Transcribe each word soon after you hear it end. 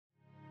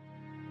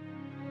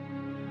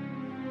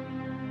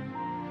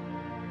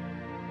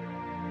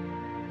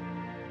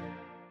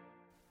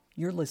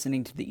You're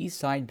listening to the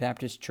Eastside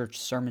Baptist Church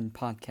Sermon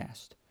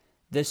Podcast.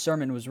 This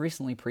sermon was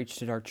recently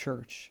preached at our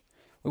church.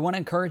 We want to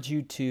encourage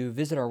you to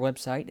visit our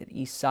website at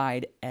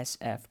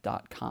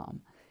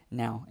eastsidesf.com.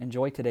 Now,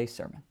 enjoy today's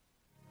sermon.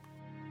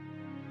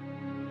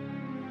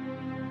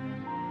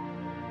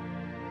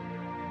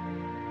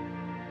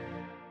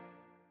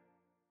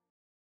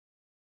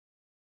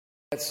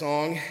 That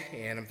song,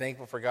 and I'm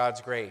thankful for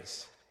God's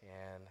grace.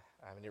 And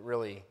it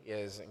really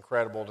is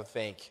incredible to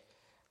think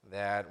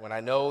that when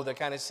I know the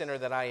kind of sinner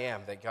that I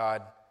am, that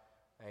God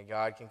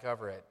can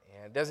cover it.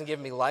 And it doesn't give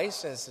me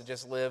license to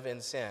just live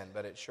in sin,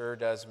 but it sure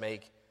does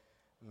make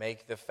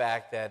the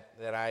fact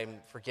that I'm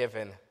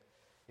forgiven,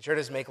 it sure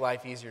does make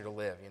life easier to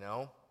live, you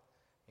know?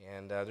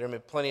 And there have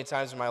been plenty of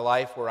times in my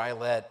life where I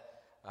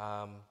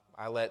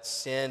let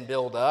sin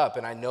build up,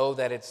 and I know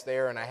that it's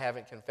there, and I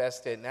haven't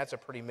confessed it, and that's a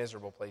pretty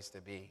miserable place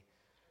to be.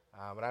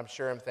 But I'm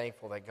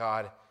thankful that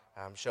God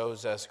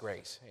shows us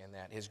grace, and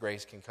that His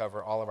grace can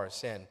cover all of our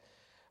sin.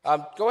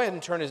 Go ahead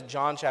and turn to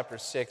John chapter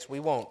 6. We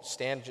won't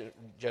stand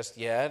just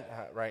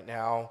yet, right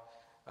now.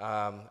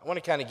 I want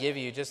to kind of give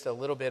you just a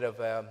little bit of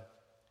a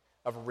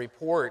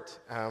report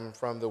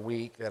from the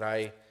week that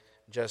I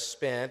just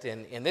spent.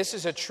 And this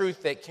is a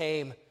truth that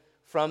came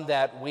from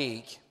that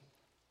week.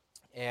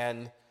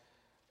 And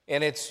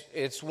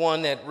it's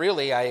one that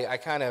really I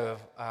kind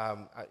of,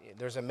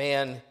 there's a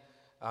man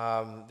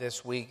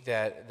this week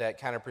that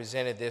kind of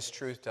presented this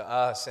truth to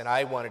us, and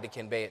I wanted to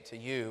convey it to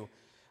you.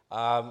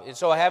 And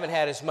so I haven't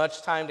had as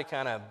much time to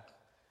kind of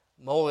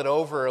mull it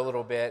over a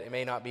little bit. It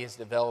may not be as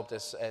developed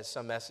as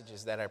some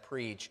messages that I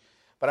preach.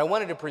 But I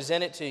wanted to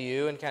present it to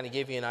you and kind of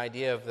give you an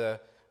idea of the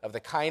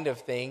kind of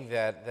thing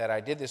that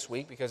I did this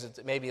week, because it's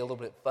maybe a little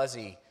bit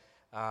fuzzy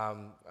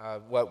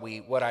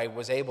what I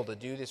was able to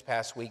do this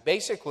past week.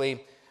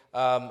 Basically,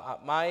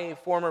 my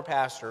former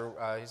pastor,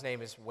 his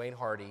name is Wayne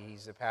Hardy.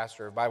 He's the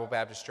pastor of Bible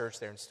Baptist Church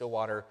there in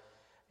Stillwater.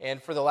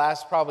 And for the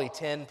last probably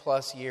 10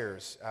 plus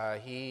years,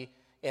 he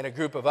and a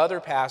group of other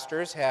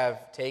pastors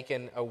have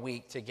taken a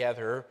week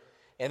together,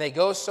 and they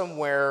go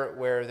somewhere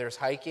where there's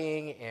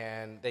hiking,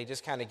 and they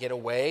just kind of get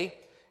away,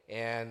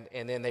 and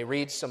then they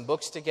read some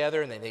books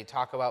together, and then they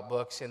talk about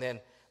books, and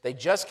then they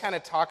just kind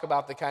of talk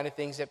about the kind of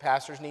things that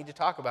pastors need to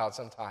talk about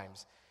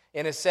sometimes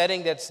in a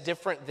setting that's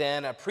different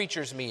than a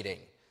preacher's meeting.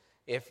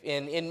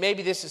 And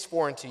maybe this is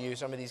foreign to you,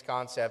 some of these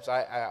concepts.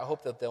 I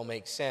hope that they'll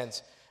make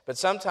sense. But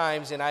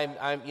sometimes, and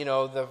I'm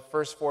the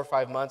first 4 or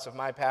 5 months of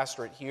my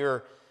pastorate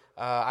here,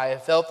 I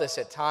have felt this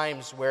at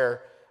times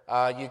where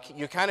you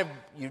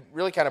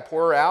really kind of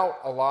pour out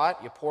a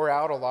lot. You pour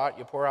out a lot,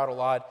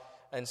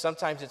 and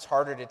sometimes it's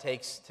harder to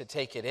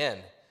take it in.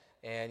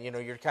 And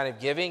you're kind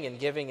of giving, and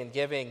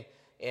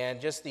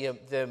just the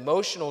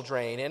emotional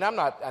drain. And I'm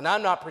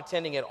not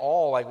pretending at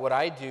all like what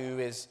I do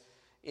is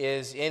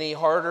any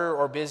harder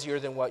or busier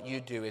than what you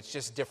do. It's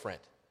just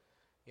different.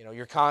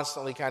 You're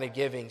constantly kind of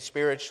giving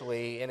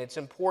spiritually, and it's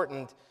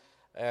important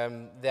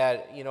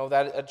that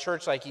a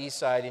church like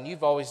Eastside, and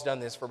you've always done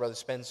this for Brother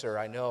Spencer,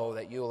 I know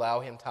that you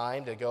allow him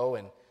time to go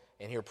and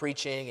hear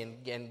preaching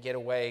and get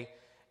away,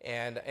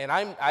 and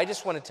I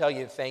just want to tell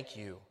you thank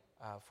you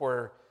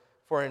for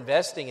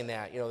investing in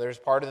that. There's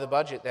part of the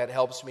budget that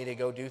helps me to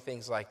go do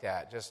things like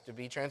that, just to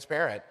be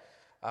transparent,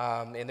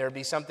 and there'd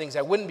be some things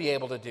I wouldn't be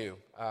able to do,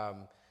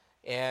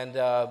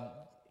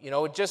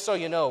 just so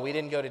you know, we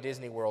didn't go to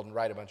Disney World and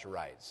ride a bunch of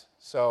rides,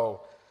 so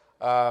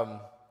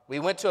we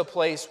went to a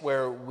place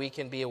where we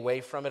can be away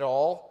from it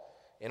all.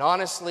 And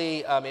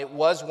honestly, it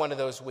was one of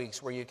those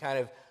weeks where you kind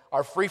of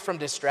are free from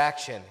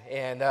distraction.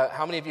 And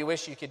how many of you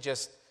wish you could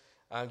just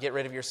get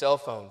rid of your cell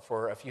phone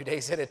for a few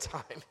days at a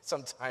time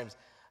sometimes?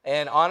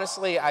 And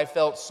honestly, I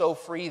felt so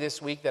free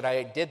this week that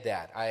I did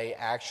that. I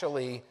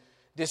actually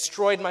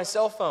destroyed my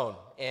cell phone.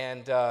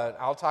 And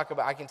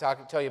I can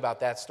tell you about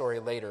that story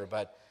later.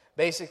 But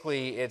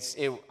basically,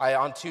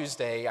 on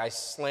Tuesday, I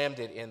slammed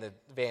it in the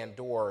van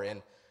door,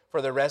 and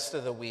for the rest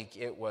of the week,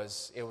 it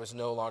was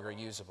no longer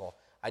usable.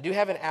 I do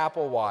have an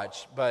Apple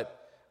Watch, but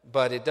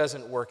it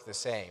doesn't work the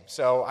same.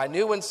 So I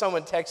knew when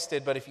someone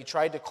texted, but if you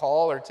tried to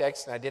call or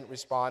text and I didn't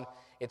respond,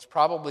 it's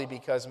probably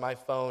because my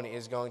phone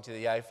is going to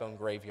the iPhone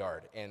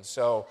graveyard. And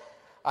so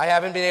I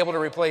haven't been able to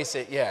replace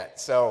it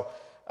yet. So,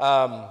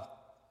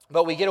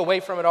 but we get away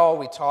from it all,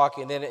 we talk,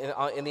 and then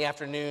in the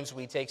afternoons,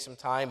 we take some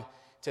time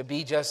to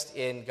be just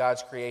in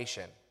God's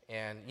creation.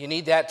 And you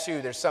need that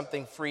too. There's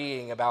something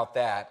freeing about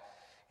that.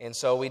 And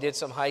so we did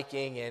some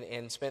hiking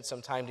and spent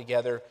some time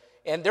together.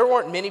 And there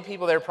weren't many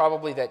people there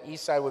probably that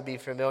Eastside would be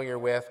familiar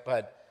with,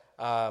 but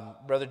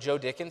Brother Joe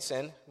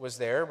Dickinson was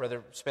there,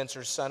 Brother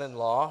Spencer's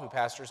son-in-law, who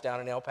pastors down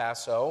in El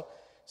Paso.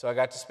 So I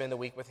got to spend the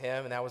week with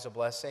him, and that was a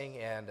blessing.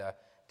 And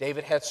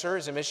David Hetzer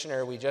is a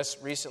missionary we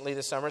just recently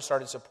this summer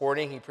started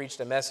supporting. He preached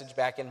a message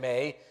back in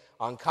May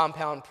on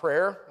compound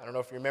prayer. I don't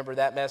know if you remember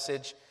that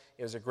message.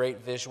 It was a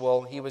great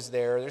visual. He was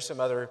there. There's some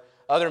other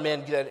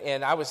men,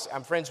 and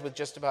I'm friends with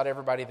just about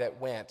everybody that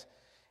went.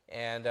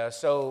 And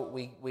so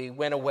we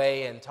went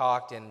away and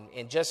talked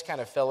and just kind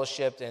of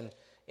fellowshipped, and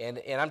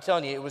I'm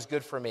telling you, it was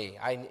good for me.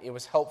 It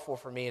was helpful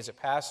for me as a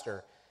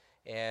pastor.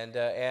 And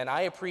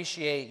I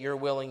appreciate your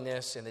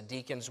willingness and the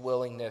deacon's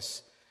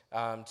willingness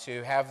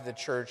to have the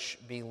church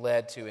be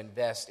led to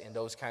invest in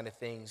those kind of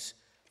things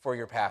for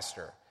your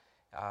pastor.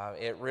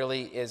 It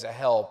really is a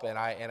help, and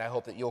I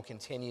hope that you'll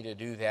continue to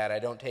do that. I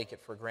don't take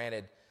it for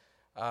granted.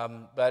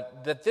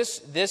 But that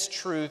this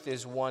truth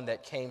is one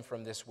that came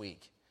from this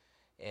week.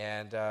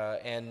 And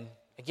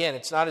again,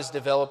 it's not as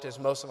developed as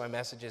most of my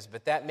messages,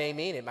 but that may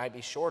mean it might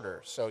be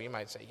shorter. So you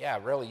might say, yeah,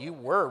 really, you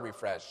were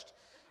refreshed.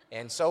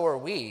 And so are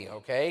we,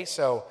 okay?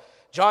 So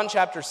John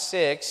chapter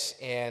 6,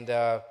 and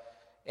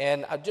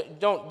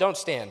don't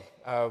stand.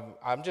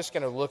 I'm just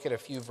going to look at a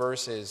few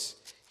verses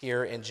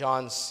here in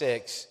John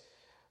 6.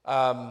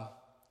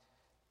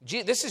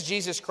 This is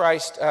Jesus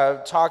Christ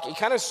talk. He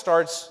kind of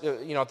starts,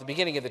 at the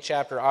beginning of the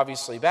chapter,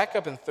 obviously. Back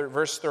up in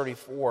verse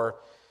 34,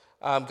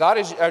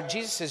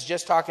 Jesus is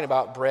just talking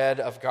about bread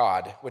of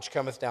God, which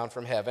cometh down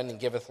from heaven and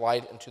giveth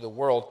light unto the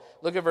world.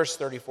 Look at verse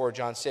 34,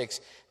 John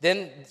 6.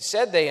 Then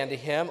said they unto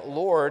him,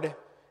 Lord,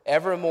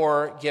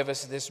 evermore give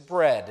us this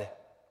bread.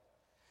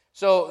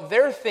 So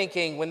they're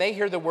thinking, when they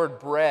hear the word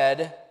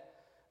bread,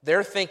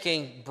 they're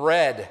thinking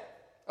bread,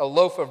 a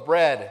loaf of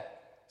bread,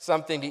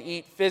 something to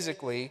eat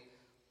physically.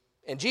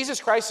 And Jesus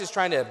Christ is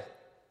trying to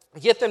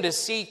get them to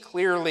see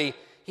clearly,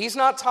 he's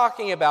not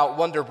talking about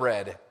Wonder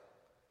Bread.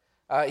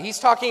 He's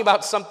talking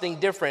about something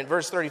different.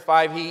 Verse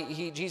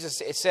 35,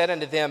 Jesus said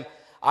unto them,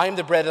 I am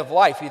the bread of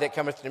life. He that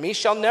cometh to me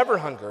shall never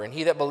hunger, and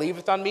he that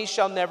believeth on me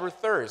shall never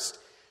thirst.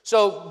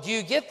 So do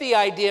you get the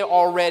idea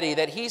already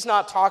that he's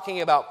not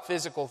talking about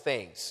physical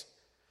things?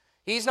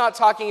 He's not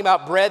talking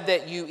about bread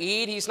that you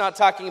eat. He's not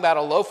talking about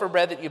a loaf of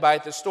bread that you buy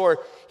at the store.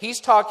 He's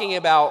talking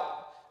about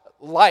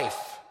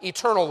life,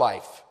 eternal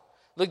life.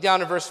 Look down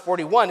to verse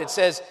 41. It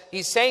says,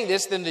 he's saying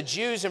this, then the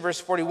Jews in verse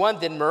 41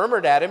 then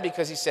murmured at him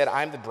because he said,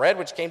 I am the bread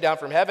which came down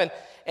from heaven.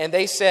 And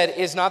they said,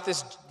 is not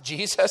this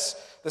Jesus,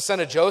 the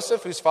son of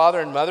Joseph, whose father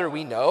and mother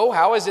we know?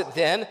 How is it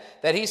then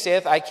that he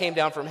saith, I came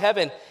down from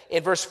heaven?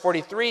 In verse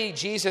 43,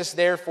 Jesus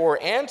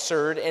therefore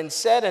answered and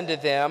said unto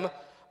them,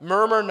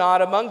 murmur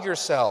not among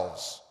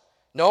yourselves.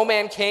 No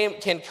man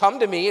can come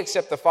to me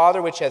except the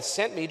Father which hath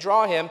sent me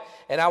draw him,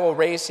 and I will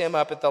raise him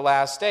up at the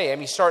last day. I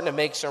mean, he's starting to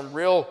make some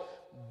real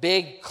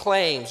big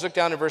claims. Look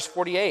down to verse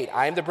 48.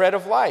 I am the bread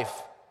of life.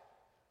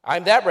 I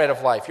am that bread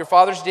of life. Your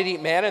fathers did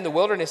eat manna in the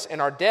wilderness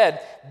and are dead.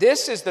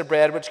 This is the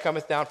bread which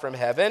cometh down from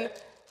heaven,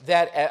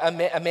 that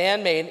a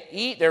man may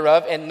eat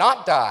thereof and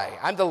not die.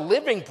 I'm the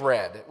living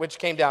bread which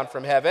came down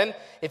from heaven.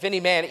 If any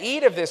man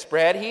eat of this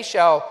bread, he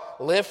shall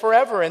live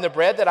forever. And the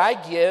bread that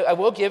I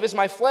will give is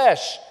my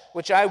flesh,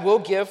 which I will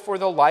give for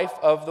the life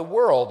of the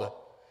world.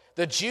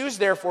 The Jews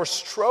therefore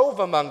strove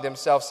among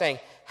themselves, saying,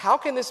 how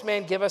can this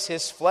man give us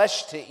his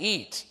flesh to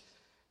eat?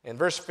 And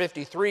verse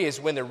 53 is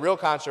when the real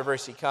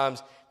controversy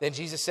comes. Then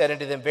Jesus said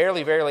unto them,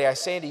 verily, verily, I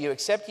say unto you,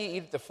 except ye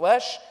eat the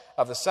flesh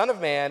of the Son of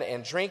Man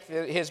and drink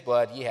his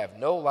blood, ye have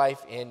no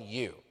life in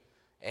you.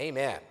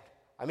 Amen.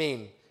 I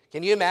mean,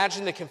 can you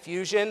imagine the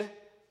confusion?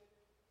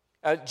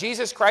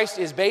 Jesus Christ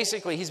is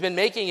basically, he's been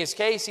making his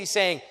case. He's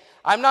saying,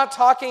 I'm not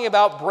talking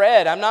about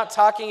bread. I'm not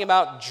talking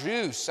about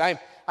juice.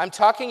 I'm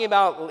talking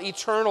about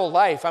eternal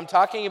life. I'm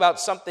talking about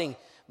something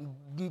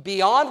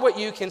beyond what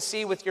you can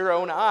see with your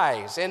own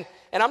eyes. And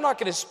I'm not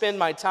going to spend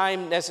my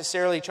time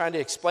necessarily trying to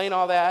explain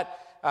all that.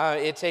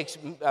 It takes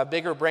a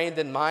bigger brain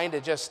than mine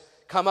to just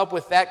come up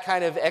with that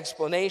kind of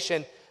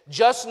explanation.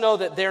 Just know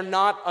that they're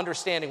not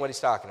understanding what he's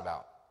talking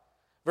about.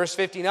 Verse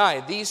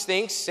 59, these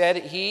things said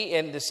he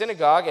in the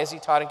synagogue as he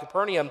taught in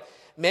Capernaum.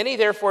 Many,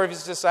 therefore, of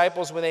his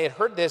disciples, when they had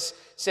heard this,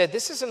 said,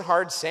 this isn't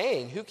hard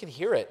saying. Who can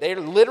hear it? They're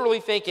literally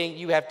thinking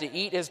you have to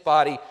eat his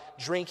body,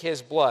 drink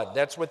his blood.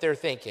 That's what they're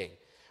thinking.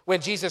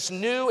 When Jesus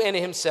knew in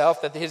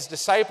himself that his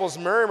disciples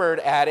murmured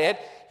at it,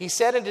 he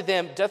said unto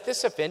them, doth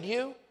this offend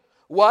you?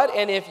 What,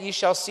 and if ye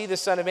shall see the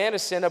Son of Man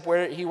ascend up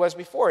where he was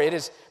before? It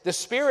is the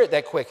Spirit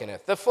that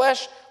quickeneth. The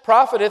flesh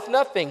profiteth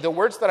nothing. The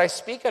words that I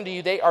speak unto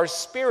you, they are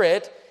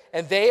spirit,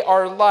 and they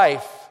are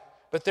life.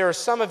 But there are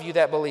some of you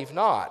that believe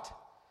not.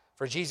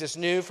 For Jesus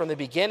knew from the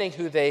beginning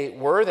who they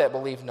were that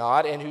believed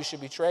not, and who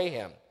should betray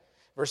him.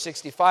 Verse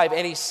 65,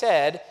 and he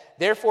said,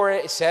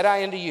 therefore said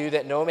I unto you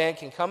that no man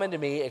can come unto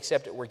me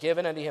except it were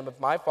given unto him of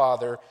my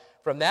Father.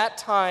 From that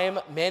time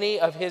many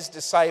of his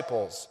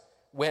disciples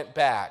went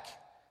back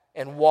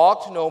and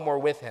walked no more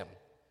with him.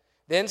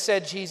 Then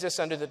said Jesus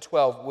unto the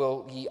 12,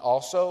 will ye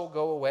also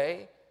go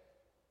away?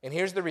 And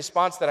here's the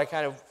response that I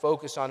kind of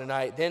focus on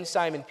tonight. Then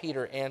Simon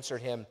Peter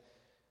answered him,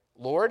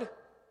 Lord,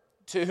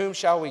 to whom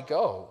shall we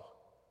go?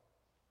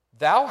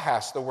 Thou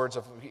hast the words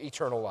of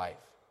eternal life.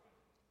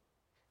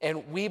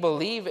 And we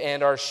believe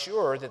and are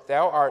sure that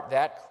thou art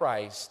that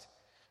Christ,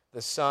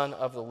 the Son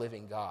of the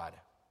living God.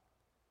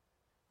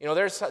 You know,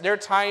 there are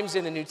times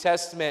in the New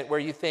Testament where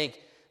you think,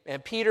 man,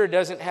 Peter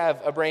doesn't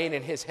have a brain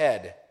in his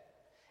head.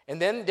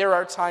 And then there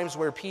are times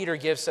where Peter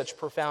gives such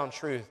profound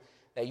truth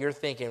that you're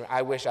thinking,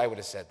 I wish I would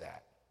have said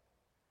that.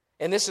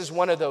 And this is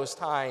one of those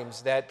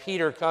times that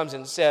Peter comes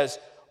and says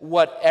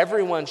what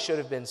everyone should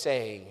have been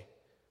saying.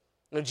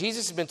 You know,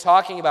 Jesus has been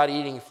talking about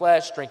eating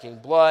flesh, drinking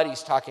blood.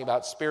 He's talking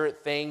about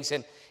spirit things.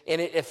 And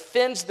it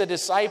offends the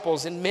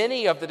disciples, and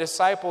many of the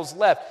disciples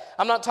left.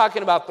 I'm not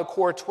talking about the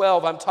core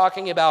 12. I'm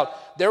talking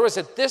about there was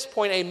at this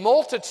point a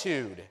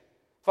multitude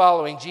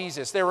following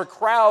Jesus. There were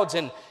crowds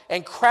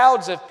and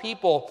crowds of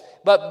people,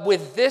 but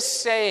with this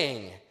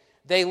saying,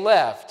 they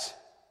left.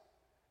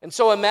 And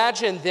so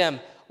imagine them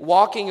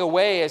walking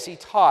away as he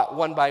taught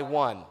one by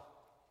one.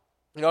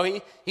 You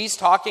know, he's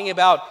talking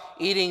about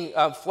eating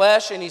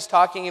flesh, and he's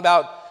talking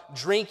about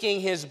drinking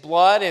his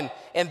blood, and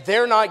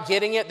they're not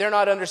getting it. They're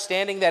not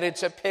understanding that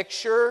it's a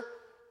picture.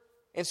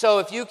 And so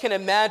if you can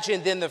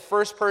imagine, then the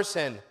first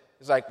person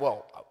is like,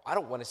 well, I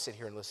don't want to sit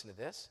here and listen to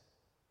this.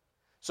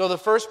 So the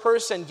first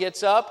person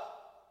gets up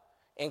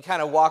and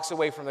kind of walks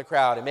away from the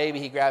crowd, and maybe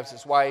he grabs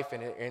his wife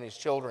and his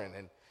children,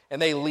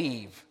 and they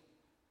leave.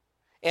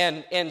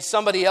 And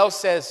somebody else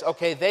says,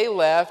 okay, they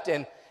left,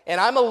 and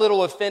I'm a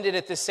little offended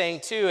at this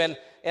saying too,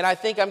 and I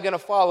think I'm going to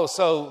follow.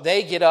 So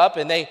they get up,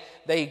 and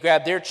they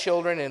grab their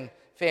children and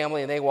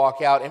family, and they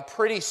walk out. And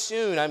pretty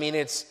soon,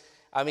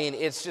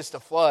 it's just a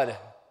flood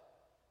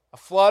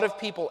of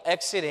people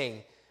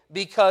exiting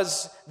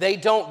because they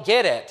don't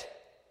get it.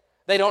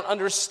 They don't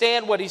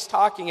understand what he's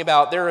talking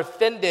about. They're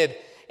offended.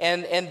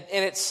 And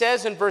it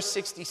says in verse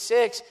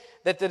 66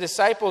 that the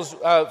disciples,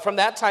 from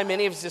that time,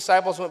 many of his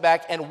disciples went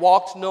back and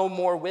walked no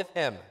more with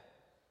him.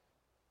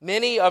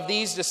 Many of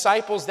these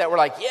disciples that were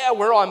like, yeah,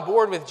 we're on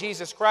board with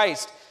Jesus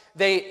Christ,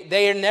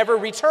 they never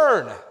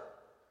return.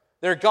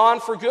 They're gone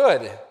for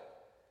good.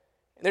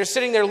 They're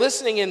sitting there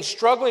listening and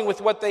struggling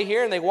with what they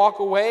hear, and they walk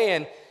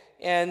away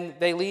and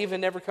they leave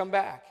and never come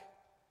back.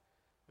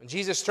 And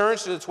Jesus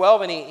turns to the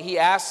 12 and he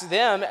asks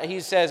them,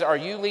 he says, are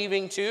you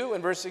leaving too?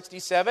 In verse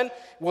 67,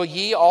 will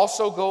ye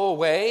also go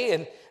away?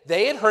 And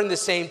they had heard the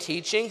same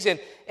teachings.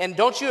 And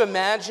don't you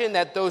imagine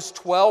that those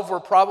 12 were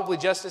probably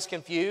just as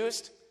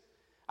confused?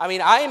 I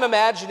mean, I am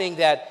imagining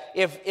that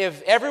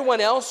if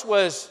everyone else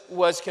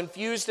was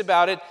confused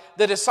about it,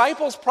 the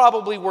disciples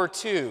probably were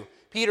too.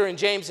 Peter and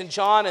James and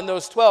John and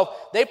those 12,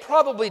 they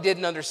probably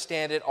didn't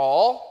understand it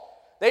all.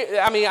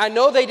 I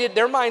know they did.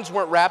 Their minds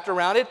weren't wrapped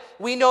around it.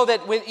 We know that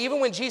even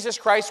when Jesus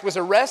Christ was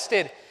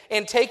arrested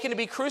and taken to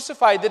be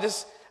crucified,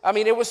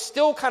 it was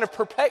still kind of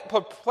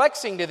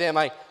perplexing to them.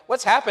 Like,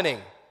 what's happening?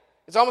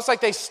 It's almost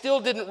like they still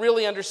didn't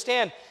really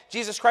understand.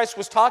 Jesus Christ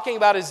was talking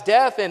about his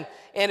death and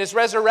his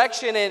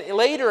resurrection and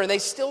later, and they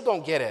still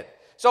don't get it.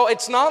 So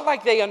it's not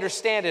like they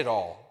understand it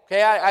all.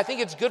 Okay, I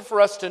think it's good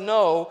for us to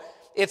know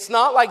it's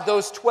not like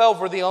those 12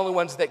 were the only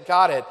ones that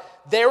got it.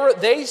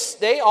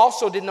 They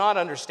also did not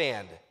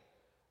understand.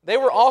 They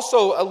were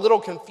also a little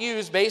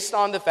confused based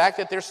on the fact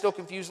that they're still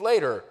confused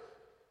later.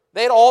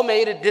 They had all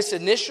made this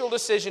initial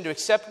decision to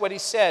accept what he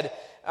said.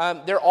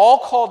 They're all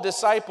called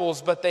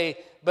disciples, but they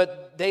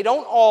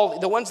don't all,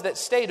 the ones that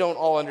stay don't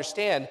all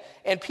understand.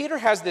 And Peter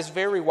has this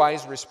very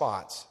wise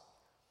response.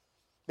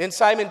 Then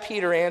Simon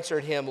Peter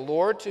answered him,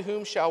 Lord, to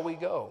whom shall we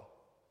go?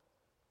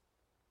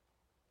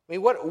 I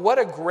mean, what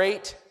a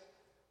great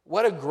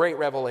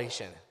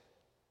revelation.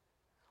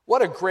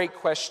 What a great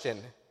question.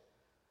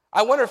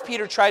 I wonder if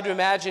Peter tried to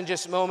imagine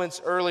just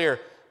moments earlier,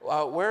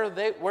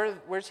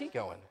 where's he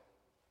going?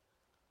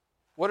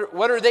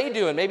 What are they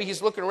doing? Maybe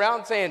he's looking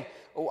around saying,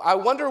 I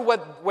wonder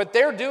what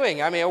they're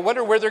doing. I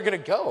wonder where they're going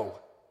to go.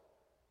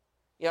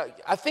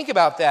 I think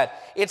about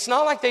that. It's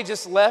not like they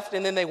just left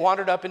and then they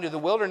wandered up into the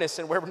wilderness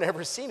and were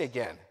never seen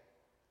again.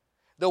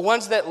 The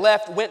ones that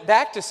left went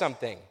back to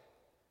something.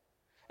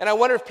 And I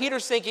wonder if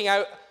Peter's thinking,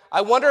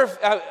 I wonder if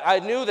I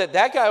knew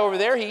that guy over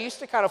there, he used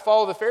to kind of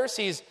follow the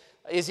Pharisees.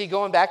 Is he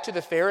going back to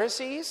the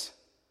Pharisees?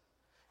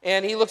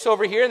 And he looks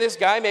over here, and this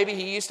guy, maybe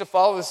he used to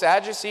follow the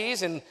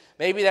Sadducees, and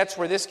maybe that's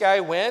where this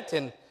guy went.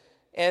 And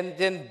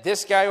then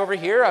this guy over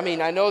here,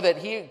 I know that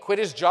he quit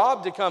his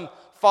job to come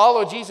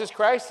follow Jesus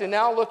Christ, and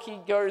now look,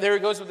 there he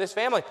goes with his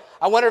family.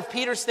 I wonder if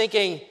Peter's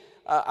thinking,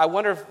 I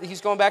wonder if he's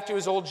going back to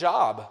his old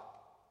job.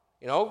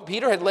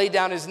 Peter had laid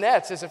down his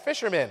nets as a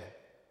fisherman.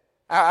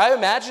 I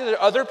imagine that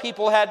other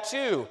people had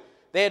too.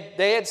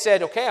 They had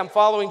said, okay, I'm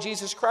following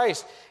Jesus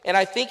Christ. And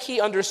I think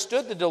he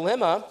understood the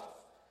dilemma.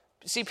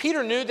 See,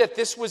 Peter knew that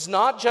this was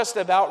not just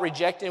about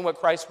rejecting what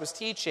Christ was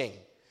teaching.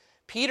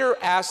 Peter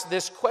asked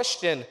this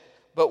question,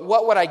 but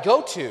what would I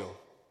go to?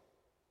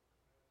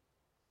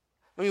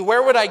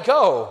 Where would I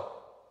go?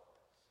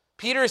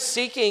 Peter is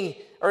seeking,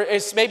 or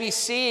is maybe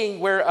seeing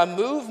where a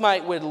move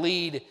would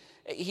lead.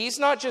 He's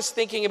not just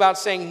thinking about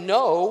saying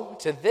no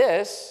to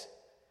this.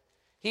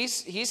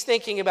 He's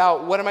thinking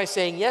about, what am I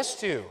saying yes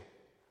to?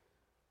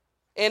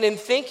 And in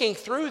thinking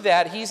through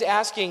that, he's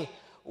asking,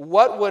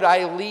 what would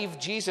I leave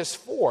Jesus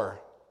for?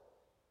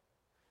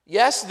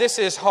 Yes, this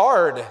is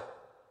hard.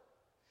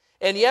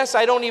 And yes,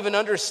 I don't even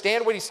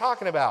understand what he's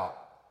talking about.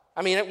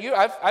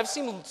 I've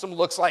seen some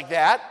looks like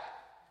that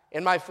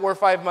in my 4 or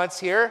 5 months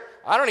here.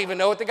 I don't even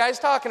know what the guy's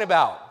talking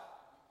about.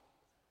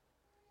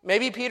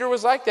 Maybe Peter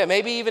was like that.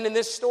 Maybe even in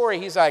this story,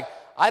 he's like,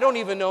 I don't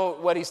even know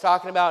what he's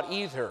talking about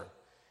either.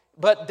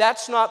 But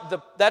that's not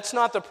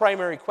the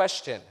primary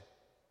question.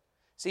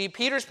 See,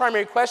 Peter's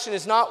primary question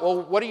is not,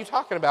 well, what are you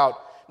talking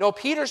about? No,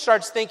 Peter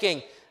starts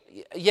thinking,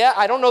 yeah,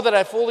 I don't know that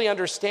I fully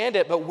understand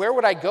it, but where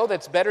would I go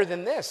that's better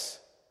than this?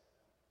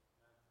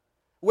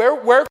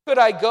 Where could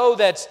I go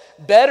that's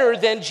better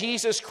than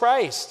Jesus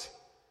Christ?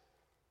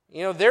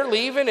 You know, they're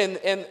leaving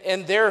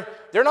and they're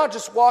not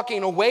just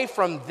walking away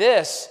from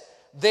this,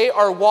 they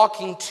are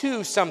walking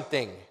to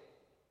something.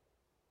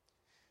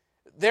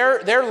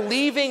 They're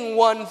leaving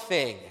one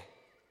thing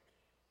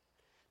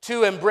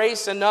to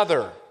embrace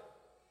another.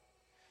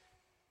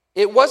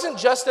 It wasn't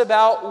just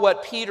about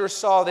what Peter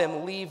saw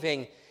them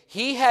leaving.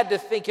 He had to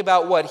think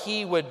about what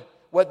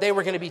they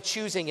were going to be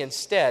choosing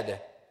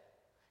instead.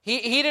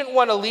 He didn't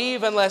want to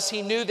leave unless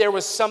he knew there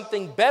was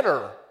something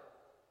better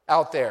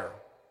out there.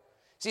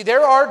 See,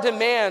 there are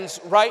demands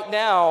right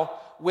now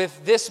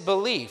with this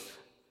belief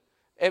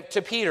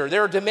to Peter.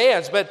 There are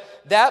demands, but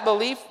that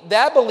belief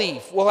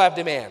will have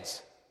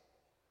demands.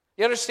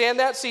 You understand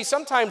that? See,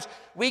 sometimes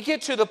we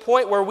get to the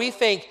point where we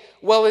think,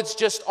 well, it's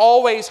just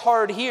always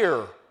hard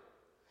here.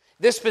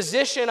 This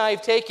position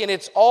I've taken,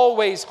 it's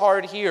always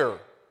hard here.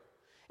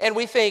 And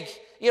we think,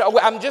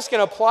 I'm just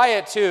going to apply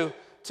it to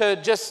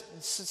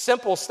just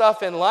simple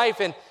stuff in life.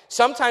 And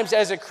sometimes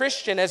as a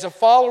Christian, as a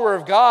follower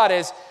of God,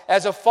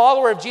 as a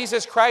follower of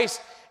Jesus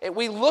Christ,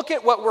 we look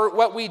at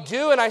what we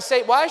do and I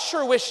say, well, I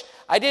sure wish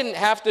I didn't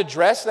have to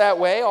dress that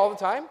way all the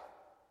time.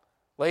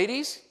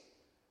 Ladies,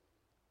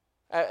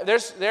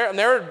 there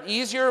are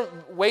easier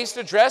ways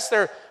to dress.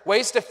 There are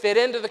ways to fit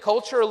into the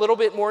culture a little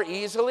bit more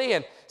easily.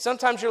 And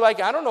sometimes you're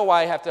like, I don't know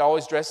why I have to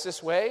always dress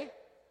this way.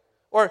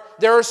 Or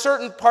there are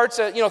certain parts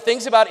of,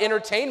 things about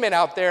entertainment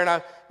out there. And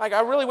I'm like,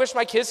 I really wish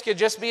my kids could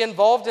just be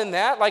involved in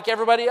that like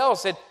everybody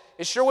else. It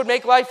sure would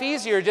make life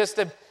easier just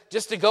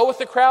to go with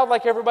the crowd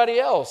like everybody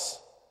else.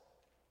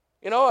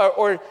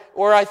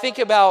 Or I think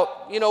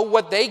about,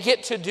 what they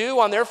get to do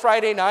on their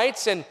Friday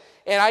nights. And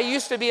I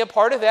used to be a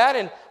part of that.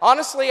 And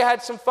honestly, I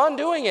had some fun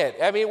doing it.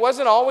 I mean, it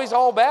wasn't always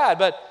all bad,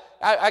 but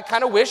I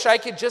kind of wish I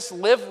could just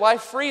live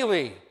life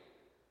freely.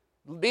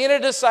 Being a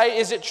disciple,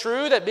 is it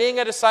true that being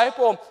a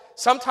disciple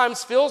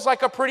sometimes feels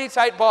like a pretty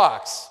tight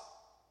box?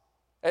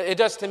 It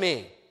does to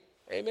me.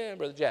 Amen,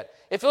 Brother Jet.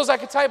 It feels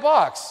like a tight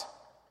box.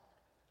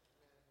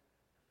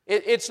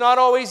 It's not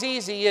always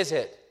easy, is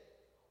it?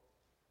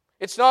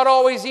 It's not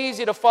always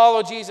easy to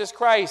follow Jesus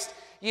Christ.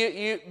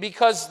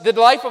 Because the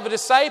life of a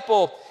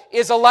disciple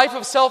is a life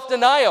of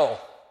self-denial.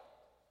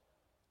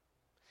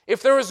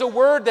 If there was a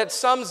word that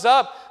sums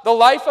up the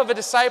life of a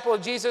disciple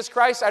of Jesus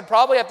Christ, I'd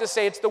probably have to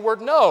say it's the word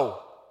no.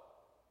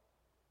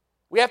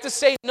 We have to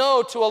say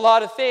no to a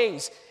lot of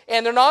things,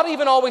 and they're not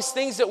even always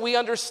things that we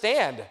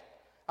understand.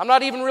 I'm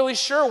not even really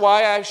sure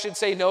why I should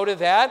say no to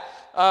that,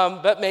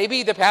 but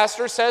maybe the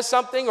pastor says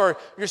something, or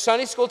your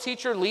Sunday school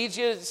teacher leads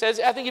you, says,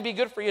 I think it'd be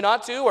good for you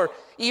not to, or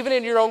even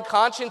in your own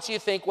conscience you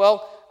think,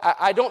 well,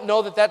 I don't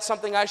know that that's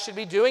something I should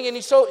be doing, and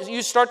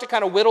you start to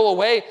kind of whittle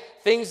away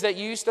things that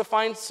you used to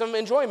find some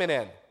enjoyment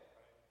in.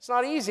 It's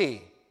not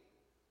easy.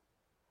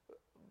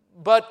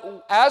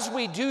 But as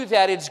we do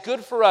that, it's good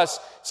for us.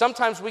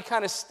 Sometimes we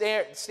kind of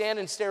stand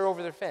and stare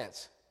over their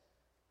fence.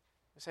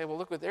 We say, well,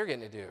 look what they're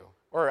getting to do.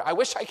 Or I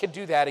wish I could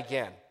do that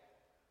again.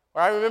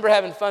 Or I remember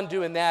having fun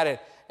doing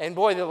that. And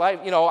boy, the life,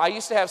 I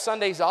used to have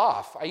Sundays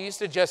off. I used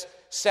to just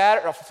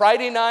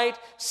Friday night,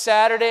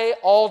 Saturday,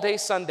 all day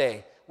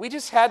Sunday. We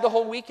just had the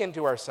whole weekend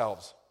to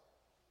ourselves.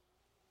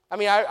 I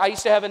mean, I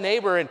used to have a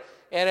neighbor, and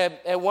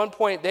at one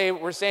point they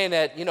were saying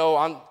that,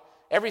 on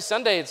every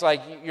Sunday, it's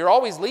like you're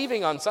always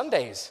leaving on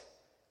Sundays.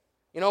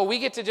 We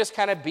get to just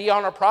kind of be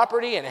on our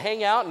property and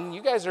hang out, and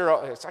you guys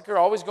it's like you're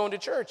always going to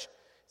church.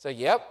 So,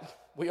 yep,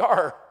 we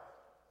are.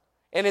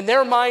 And in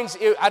their minds,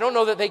 I don't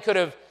know that they could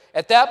have,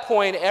 at that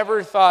point,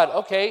 ever thought,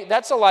 okay,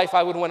 that's a life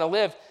I would want to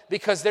live,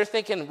 because they're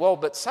thinking, well,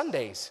 but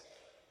Sundays.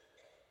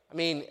 I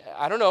mean,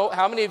 I don't know,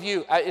 how many of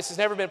you, this has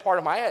never been part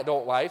of my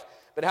adult life,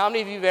 but how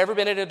many of you have ever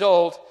been an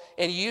adult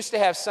and you used to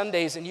have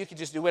Sundays and you could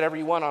just do whatever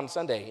you want on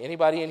Sunday?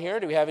 Anybody in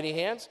here? Do we have any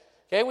hands?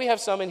 Okay, we have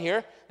some in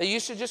here. They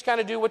used to just kind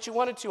of do what you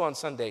wanted to on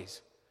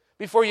Sundays.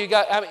 Before you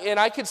got, and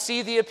I could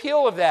see the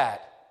appeal of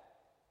that.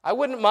 I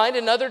wouldn't mind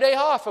another day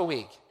off a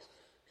week.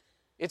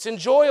 It's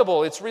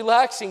enjoyable. It's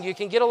relaxing. You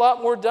can get a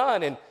lot more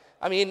done. And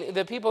I mean,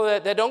 the people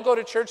that don't go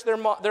to church, their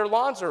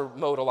lawns are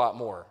mowed a lot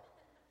more.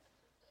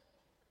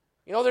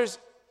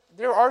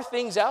 There are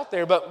things out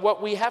there, but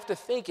what we have to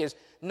think is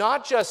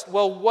not just,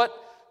 well,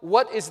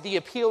 what is the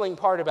appealing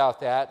part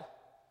about that?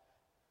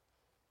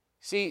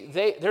 See,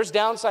 there's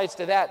downsides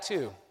to that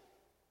too.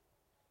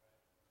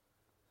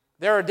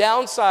 There are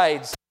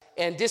downsides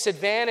and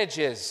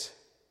disadvantages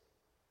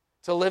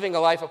to living a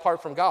life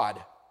apart from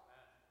God.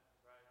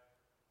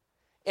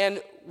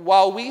 And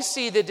while we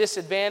see the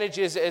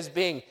disadvantages as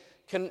being,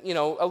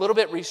 a little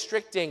bit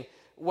restricting,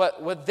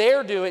 what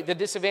they're doing, the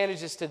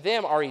disadvantages to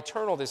them are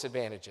eternal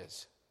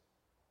disadvantages.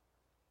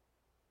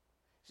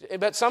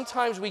 But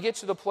sometimes we get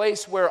to the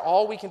place where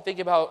all we can think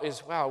about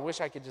is, wow, I wish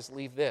I could just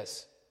leave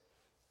this.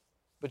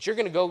 But you're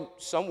going to go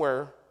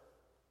somewhere.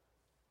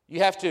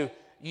 You have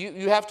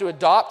to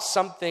adopt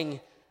something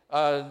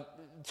to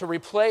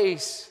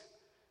replace.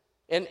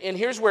 And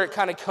here's where it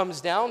kind of comes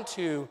down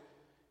to,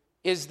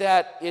 is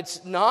that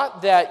it's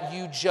not that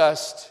you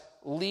just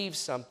leave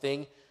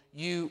something,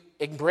 you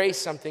embrace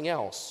something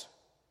else.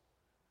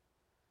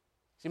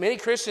 See, many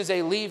Christians,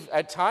 they leave,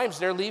 at times,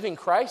 they're leaving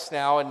Christ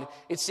now, and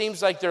it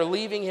seems like they're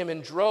leaving him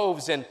in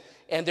droves, and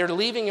they're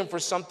leaving him for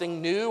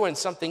something new and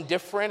something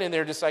different, and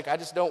they're just like, I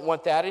just don't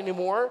want that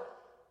anymore.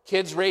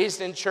 Kids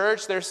raised in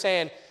church, they're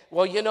saying,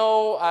 well,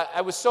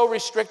 I was so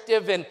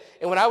restrictive, and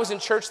when I was in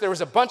church, there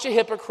was a bunch of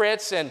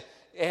hypocrites, and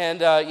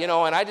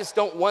I just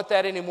don't want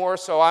that anymore,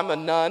 so I'm a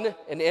nun,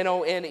 an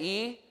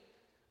N-O-N-E,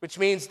 which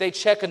means they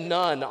check a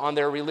nun on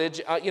their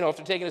religion. If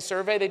they're taking a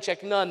survey, they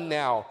check nun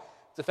now.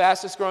 It's the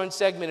fastest growing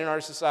segment in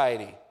our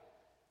society.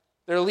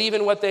 They're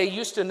leaving what they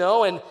used to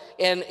know, and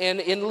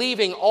in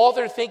leaving, all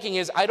they're thinking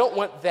is, I don't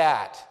want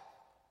that.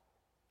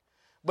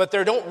 But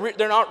they're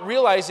not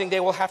realizing they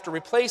will have to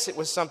replace it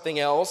with something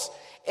else.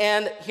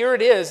 And here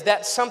it is,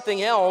 that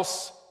something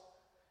else,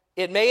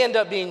 it may end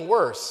up being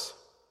worse.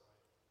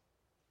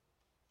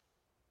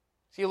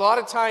 See, a lot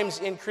of times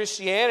in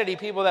Christianity,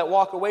 people that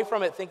walk away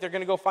from it think they're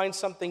going to go find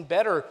something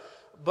better.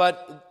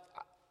 But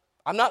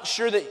I'm not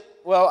sure that,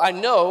 I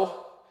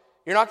know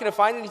you're not going to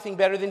find anything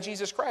better than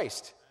Jesus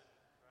Christ.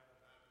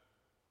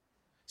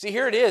 See,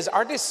 here it is.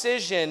 Our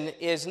decision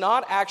is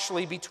not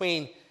actually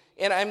between,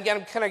 and I'm going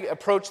to kind of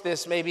approach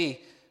this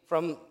maybe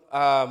from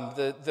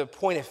the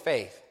point of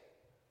faith.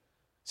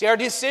 See, our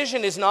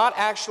decision is not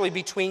actually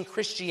between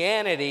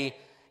Christianity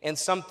and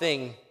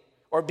something,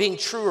 or being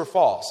true or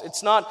false.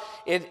 It's not.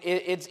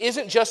 It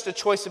isn't just a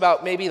choice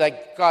about maybe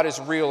like God is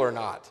real or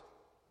not,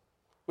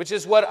 which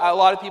is what a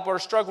lot of people are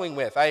struggling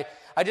with. I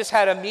just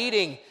had a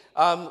meeting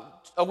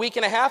a week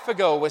and a half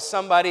ago with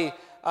somebody,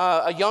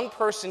 a young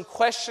person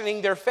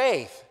questioning their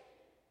faith.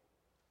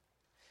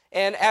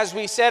 And as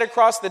we sat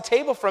across the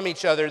table from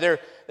each other,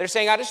 they're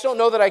saying, I just don't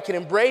know that I can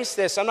embrace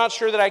this. I'm not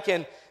sure that I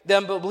can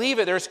then believe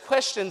it. There's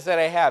questions that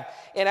I have.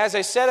 And as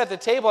I sat at the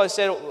table, I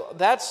said,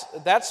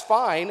 that's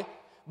fine,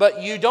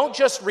 but you don't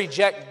just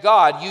reject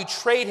God, you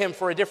trade him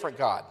for a different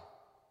God.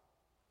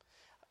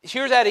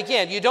 Hear that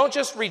again. You don't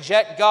just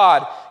reject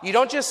God. You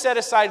don't just set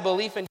aside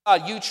belief in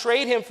God. You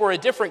trade him for a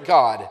different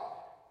God.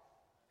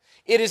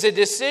 It is a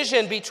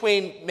decision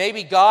between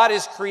maybe God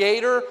as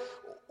creator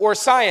or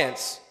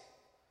science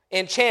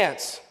and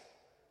chance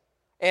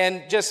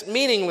and just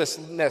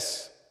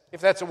meaninglessness, if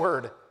that's a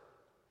word.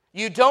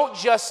 You don't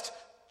just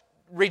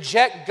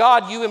reject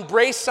God, you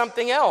embrace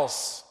something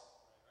else.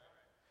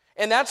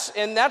 And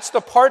that's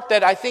the part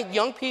that I think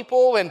young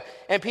people and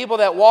people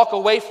that walk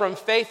away from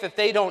faith that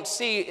they don't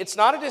see. It's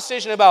not a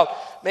decision about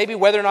maybe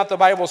whether or not the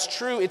Bible's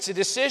true. It's a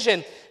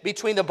decision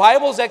between the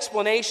Bible's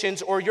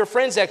explanations or your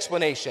friend's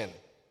explanation.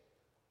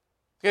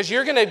 Because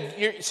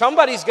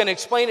somebody's going to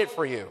explain it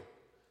for you.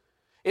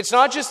 It's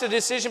not just a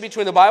decision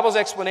between the Bible's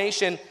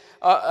explanation.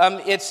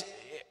 It's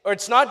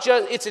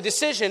a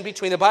decision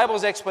between the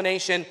Bible's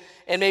explanation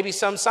and maybe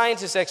some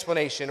scientist's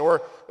explanation,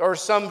 or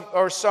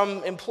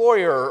some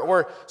employer,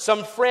 or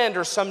some friend,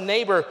 or some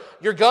neighbor.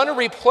 You're going to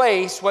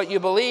replace what you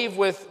believe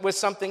with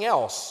something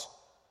else.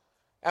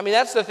 I mean,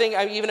 that's the thing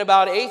even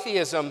about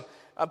atheism.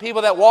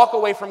 People that walk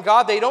away from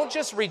God, they don't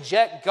just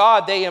reject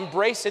God, they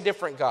embrace a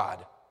different God.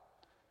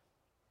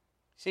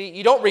 See,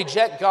 you don't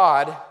reject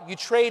God, you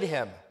trade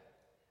him.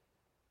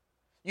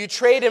 You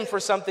trade him for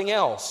something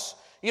else.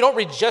 You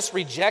don't just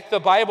reject the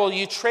Bible,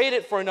 you trade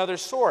it for another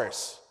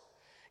source.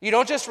 You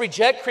don't just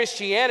reject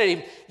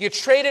Christianity, you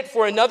trade it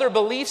for another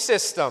belief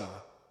system.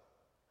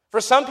 For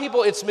some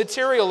people, it's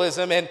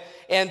materialism, and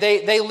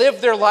they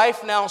live their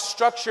life now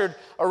structured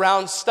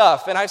around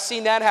stuff. And I've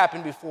seen that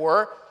happen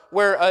before,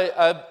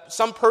 where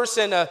some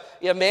person, a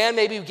man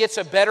maybe gets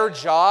a better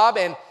job,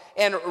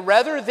 and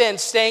rather than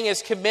staying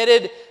as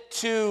committed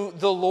to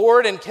the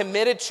Lord and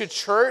committed to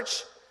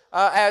church,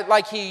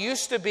 like he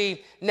used to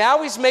be,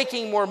 now he's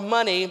making more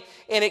money,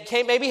 and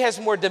maybe has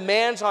more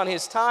demands on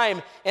his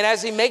time, and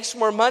as he makes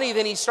more money,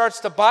 then he starts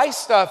to buy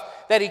stuff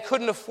that he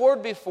couldn't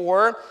afford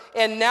before,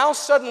 and now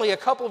suddenly, a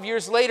couple of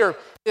years later,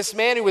 this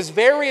man who was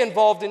very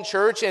involved in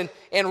church, and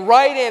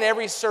right in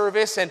every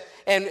service,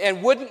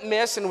 and wouldn't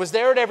miss, and was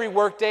there at every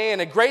workday,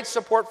 and a great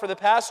support for the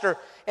pastor,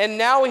 and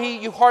now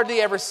you hardly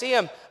ever see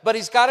him, but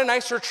he's got a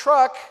nicer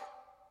truck,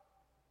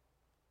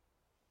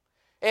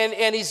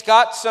 and he's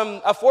got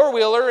a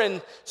four-wheeler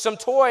and some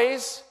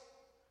toys.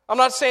 I'm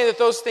not saying that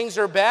those things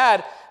are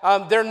bad.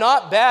 They're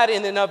not bad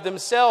in and of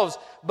themselves.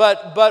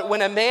 But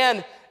when a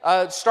man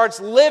starts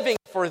living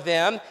for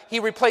them,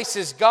 he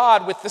replaces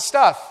God with the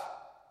stuff.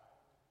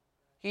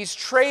 He's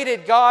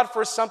traded God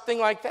for something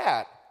like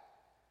that.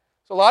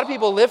 So a lot of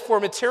people live for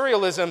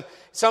materialism.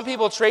 Some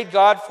people trade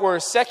God for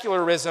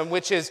secularism,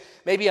 which is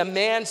maybe a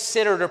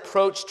man-centered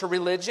approach to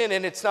religion,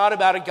 and it's not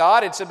about a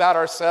God, it's about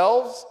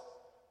ourselves.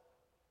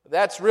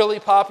 That's really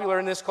popular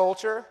in this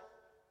culture.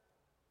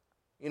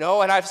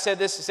 And I've say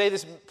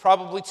this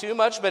probably too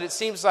much, but it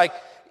seems like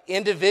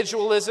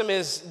individualism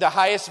is the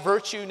highest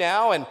virtue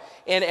now, and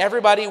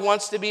everybody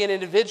wants to be an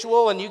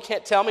individual, and you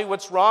can't tell me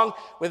what's wrong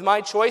with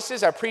my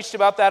choices. I preached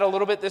about that a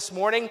little bit this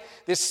morning,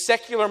 this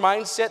secular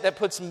mindset that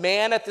puts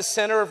man at the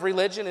center of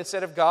religion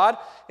instead of God.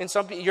 And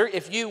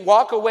if you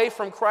walk away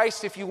from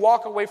Christ, if you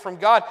walk away from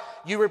God,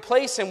 you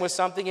replace him with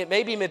something. It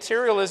may be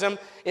materialism,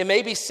 it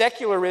may be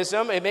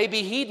secularism, it may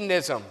be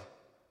hedonism.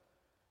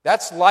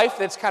 That's life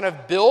that's kind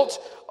of built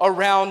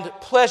around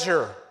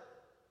pleasure.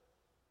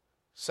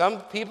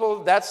 Some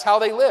people, that's how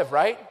they live,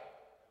 right?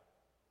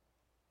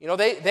 You know,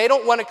 they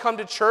don't want to come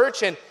to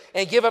church and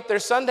give up their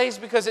Sundays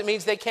because it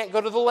means they can't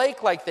go to the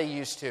lake like they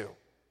used to.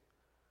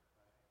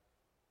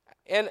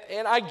 And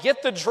I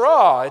get the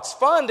draw. It's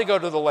fun to go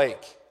to the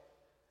lake.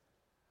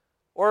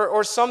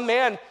 Or some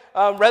man,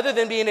 rather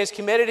than being as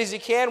committed as he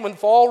can, when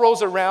fall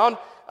rolls around,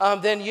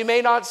 then you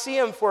may not see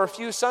him for a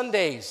few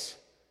Sundays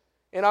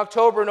in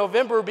October,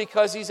 November,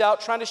 because he's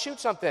out trying to shoot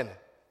something.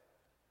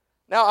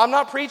 Now, I'm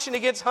not preaching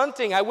against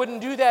hunting. I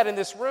wouldn't do that in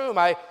this room.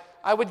 I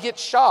would get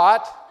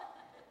shot,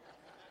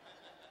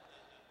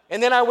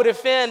 and then I would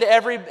offend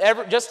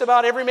just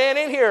about every man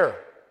in here.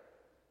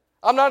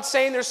 I'm not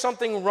saying there's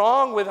something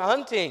wrong with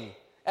hunting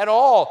at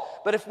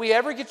all, but if we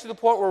ever get to the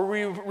point where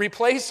we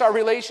replace our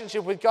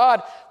relationship with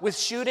God with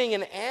shooting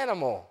an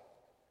animal,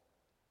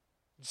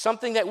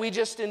 something that we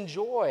just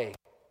enjoy,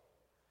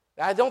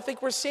 I don't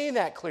think we're seeing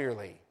that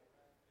clearly.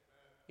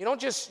 You don't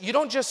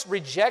just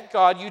reject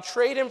God, you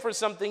trade him for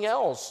something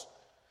else.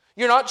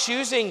 You're not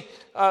choosing,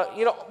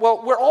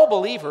 well, we're all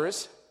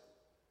believers.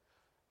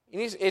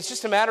 It's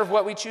just a matter of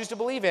what we choose to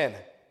believe in. You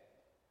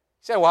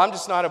say, well, I'm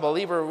just not a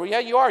believer. Well, yeah,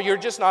 you are. You're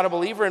just not a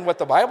believer in what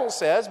the Bible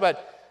says,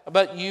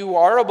 but you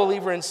are a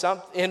believer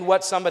in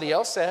what somebody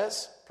else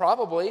says,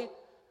 probably.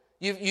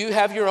 You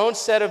have your own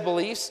set of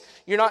beliefs.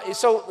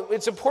 So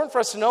it's important for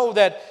us to know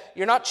that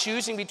you're not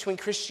choosing between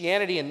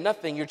Christianity and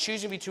nothing. You're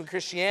choosing between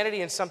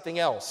Christianity and something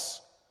else.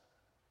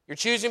 You're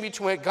choosing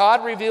between what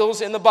God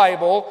reveals in the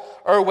Bible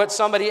or what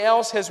somebody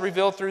else has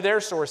revealed through their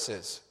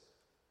sources.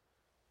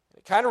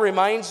 It kind of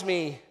reminds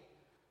me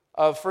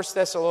of 1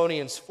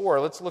 Thessalonians 4.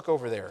 Let's look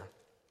over there.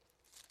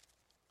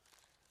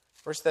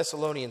 1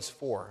 Thessalonians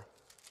 4.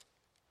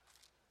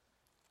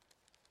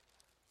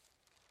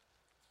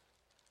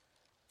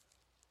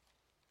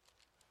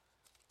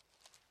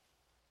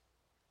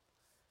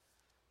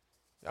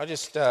 I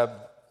just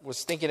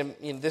was thinking,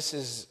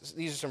 these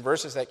are some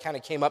verses that kind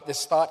of came up,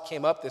 this thought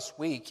came up this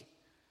week.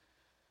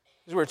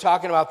 As we were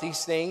talking about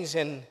these things,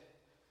 and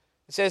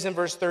it says in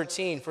verse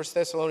 13, 1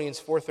 Thessalonians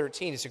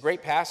 4:13, it's a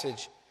great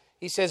passage.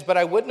 He says, "But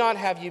I would not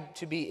have you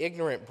to be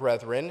ignorant,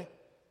 brethren,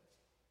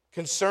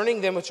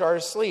 concerning them which are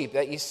asleep,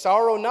 that ye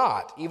sorrow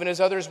not, even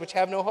as others which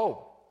have no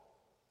hope.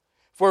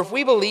 For if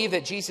we believe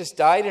that Jesus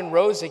died and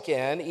rose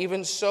again,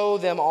 even so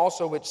them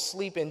also which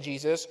sleep in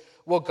Jesus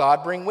will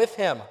God bring with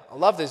him." I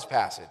love this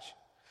passage.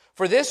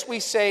 "For this we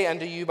say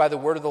unto you by the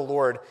word of the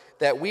Lord,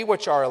 that we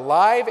which are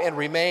alive and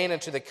remain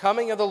unto the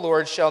coming of the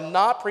Lord shall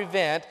not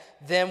prevent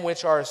them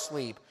which are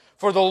asleep.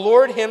 For the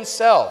Lord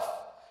himself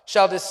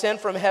shall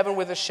descend from heaven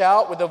with a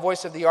shout, with the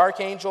voice of the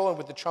archangel, and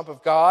with the trump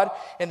of God,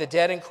 and the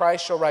dead in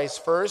Christ shall rise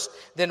first.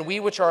 Then we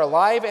which are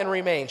alive and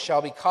remain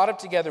shall be caught up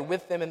together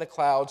with them in the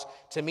clouds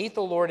to meet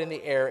the Lord in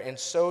the air, and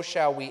so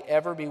shall we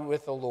ever be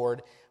with the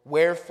Lord.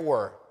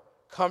 Wherefore,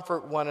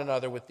 comfort one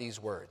another with these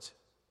words."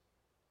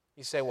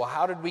 You say, well,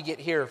 how did we get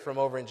here from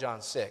over in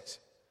John 6?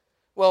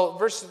 Well,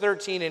 verses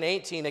 13 and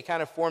 18, they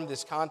kind of form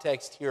this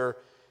context here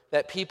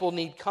that people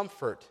need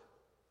comfort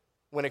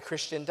when a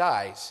Christian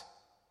dies.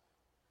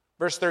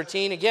 Verse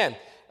 13, again,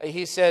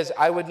 he says,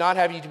 "I would not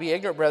have you to be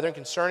ignorant, brethren,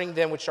 concerning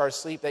them which are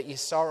asleep, that ye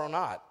sorrow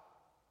not,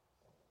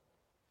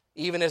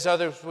 even as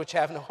others which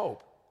have no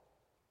hope."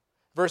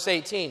 Verse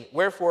 18,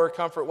 "Wherefore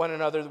comfort one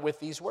another with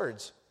these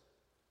words."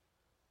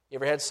 You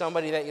ever had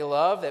somebody that you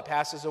love that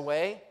passes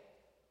away,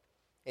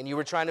 and you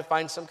were trying to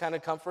find some kind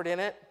of comfort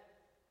in it?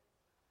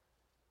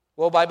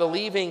 Well, by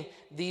believing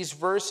these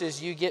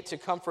verses, you get to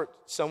comfort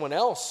someone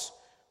else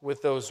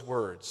with those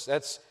words.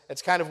 That's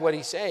kind of what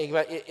he's saying.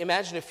 But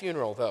imagine a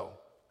funeral, though,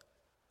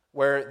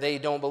 where they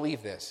don't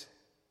believe this.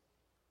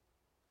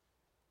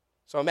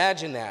 So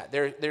imagine that.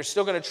 They're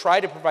still going to try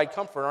to provide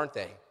comfort, aren't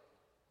they?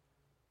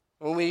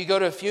 When you go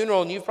to a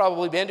funeral, and you've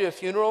probably been to a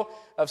funeral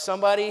of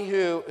somebody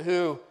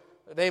who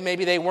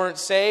maybe they weren't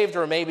saved,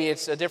 or maybe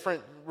it's a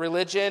different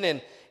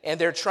religion, and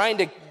they're trying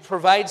to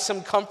provide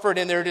some comfort,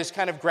 and they're just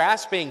kind of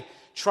grasping,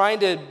 trying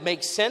to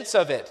make sense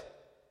of it.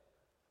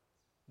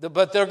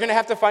 But they're going to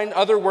have to find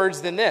other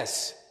words than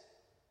this,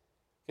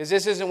 because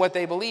this isn't what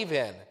they believe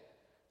in.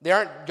 They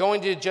aren't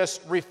going to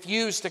just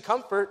refuse to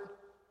comfort.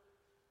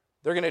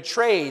 They're going to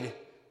trade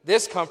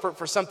this comfort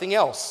for something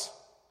else.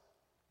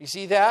 You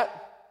see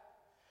that?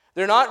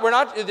 It's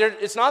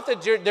not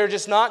that they're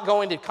just not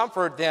going to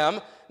comfort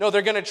them. No,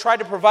 they're going to try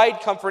to provide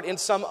comfort in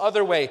some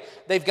other way.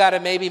 They've got to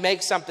maybe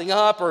make something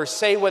up or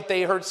say what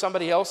they heard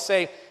somebody else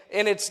say.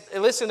 And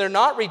listen, they're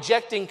not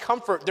rejecting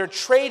comfort. They're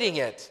trading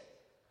it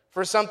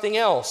for something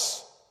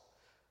else,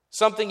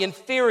 something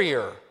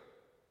inferior.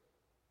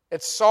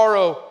 It's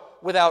sorrow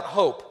without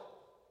hope.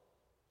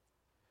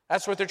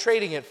 That's what they're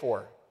trading it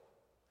for.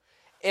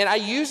 And I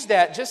use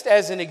that just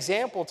as an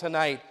example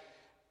tonight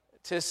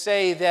to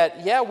say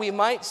that, yeah, we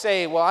might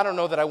say, well, I don't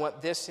know that I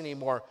want this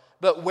anymore.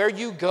 But where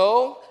you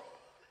go,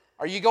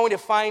 are you going to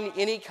find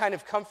any kind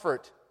of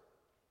comfort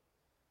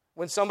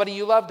when somebody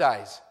you love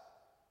dies?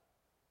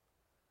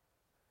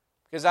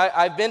 Because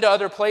I've been to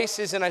other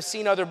places and I've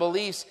seen other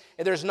beliefs,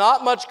 and there's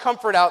not much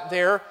comfort out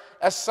there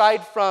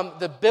aside from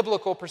the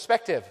biblical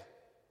perspective.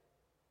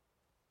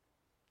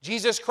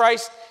 Jesus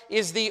Christ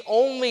is the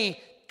only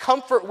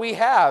comfort we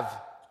have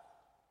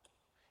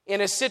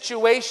in a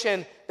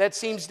situation that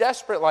seems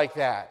desperate like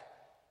that.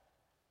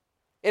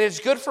 And it's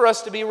good for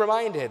us to be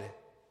reminded.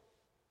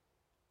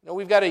 You know,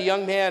 we've got a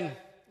young man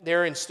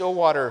there in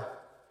Stillwater,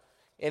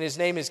 and his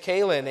name is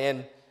Kalen,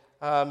 and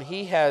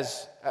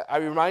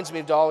it reminds me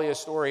of Dahlia's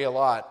story a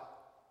lot.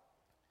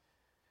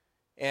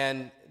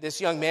 And this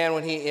young man,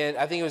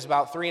 I think it was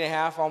about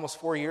 3.5, almost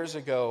 4 years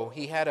ago,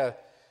 he had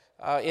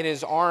in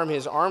his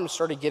arm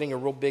started getting a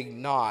real big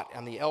knot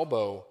on the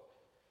elbow.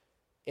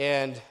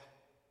 And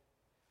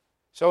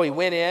so he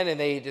went in and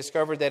they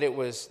discovered that it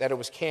was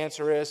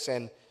cancerous,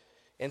 and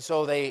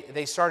so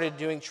they started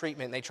doing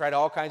treatment. They tried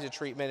all kinds of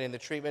treatment, and the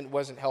treatment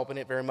wasn't helping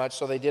it very much,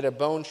 so they did a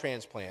bone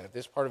transplant of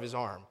this part of his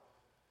arm.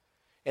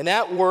 And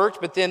that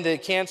worked, but then the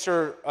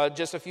cancer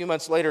just a few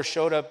months later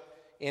showed up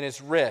in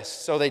his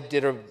wrist. So they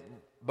did a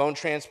bone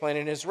transplant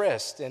in his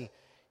wrist, and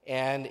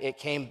it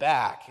came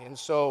back. And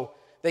so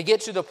they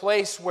get to the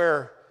place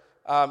where,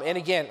 and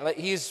again,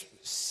 he's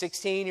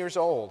 16 years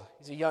old.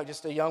 He's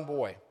just a young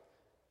boy.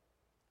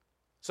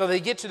 So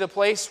they get to the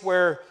place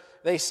where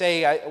they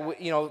say,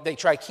 they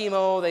try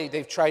chemo,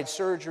 they've tried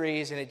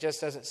surgeries, and it just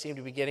doesn't seem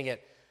to be getting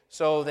it.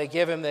 So they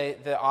give him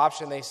the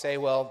option. They say,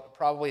 well,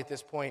 probably at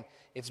this point,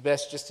 it's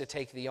best just to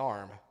take the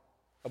arm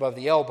above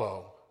the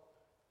elbow.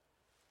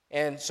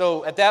 And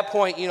so at that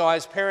point,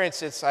 as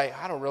parents, it's like,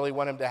 I don't really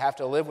want him to have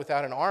to live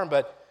without an arm,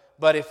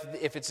 but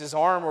if it's his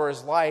arm or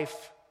his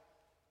life.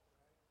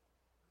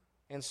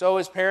 And so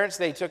as parents,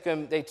 they took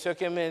him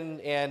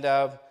in,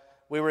 and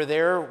we were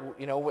there,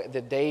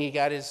 the day he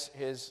got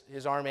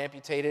his arm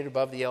amputated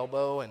above the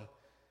elbow. And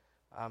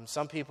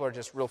some people are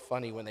just real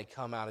funny when they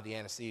come out of the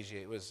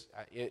anesthesia.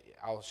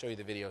 I'll show you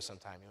the video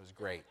sometime. It was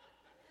great.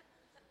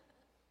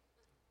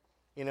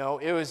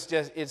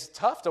 It's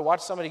tough to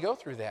watch somebody go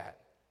through that.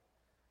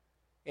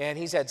 And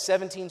he's had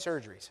 17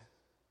 surgeries.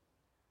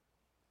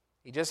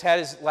 He just had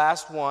his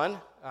last one.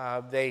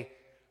 They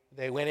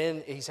went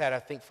in, he's had, I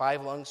think,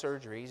 5 lung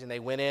surgeries, and they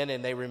went in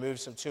and they removed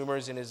some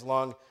tumors in his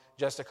lung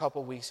just a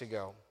couple weeks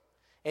ago.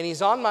 And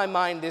he's on my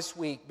mind this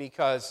week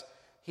because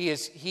he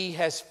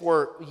has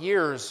for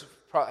years,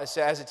 as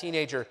a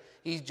teenager,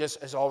 he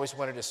just has always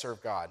wanted to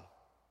serve God.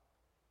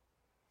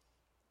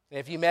 And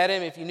if you met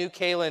him, if you knew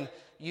Kalen,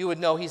 you would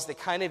know he's the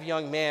kind of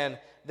young man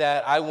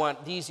that I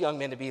want these young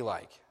men to be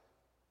like.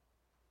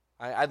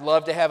 I'd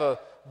love to have a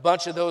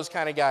bunch of those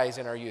kind of guys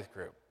in our youth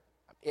group.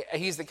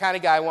 He's the kind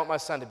of guy I want my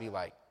son to be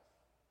like.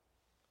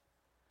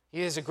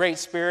 He has a great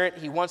spirit.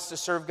 He wants to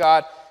serve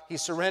God. He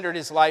surrendered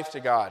his life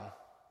to God.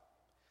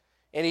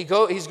 And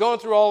he's going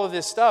through all of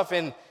this stuff,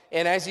 and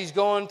as he's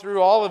going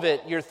through all of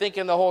it, you're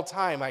thinking the whole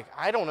time, like,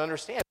 I don't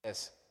understand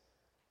this.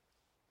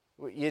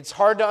 It's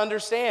hard to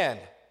understand.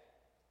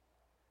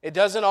 It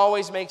doesn't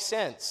always make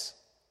sense.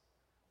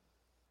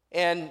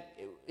 And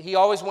he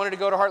always wanted to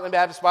go to Heartland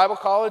Baptist Bible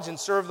College and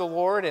serve the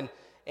Lord,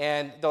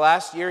 and the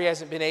last year he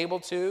hasn't been able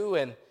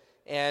to,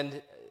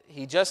 and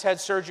he just had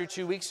surgery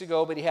 2 weeks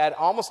ago, but he had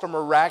almost a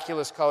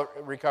miraculous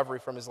recovery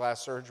from his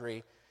last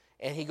surgery,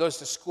 and he goes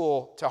to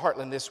school to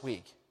Heartland this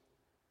week.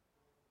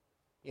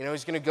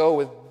 He's going to go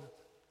with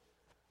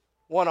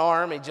one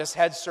arm. He just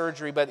had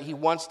surgery, but he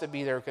wants to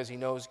be there because he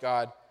knows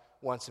God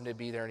wants him to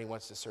be there, and he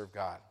wants to serve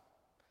God.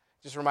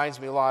 It just reminds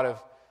me a lot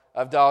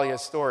of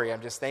Dahlia's story.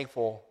 I'm just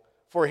thankful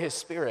for his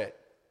spirit.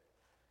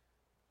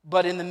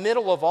 But in the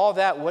middle of all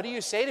that, what do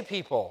you say to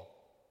people?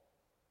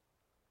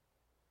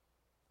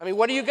 I mean,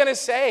 what are you going to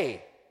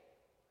say?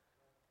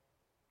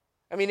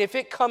 I mean, if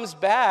it comes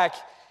back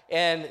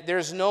and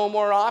there's no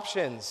more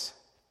options,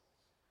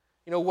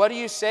 what do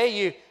you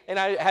say? And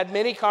I had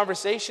many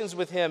conversations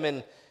with him,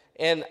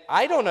 and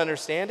I don't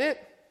understand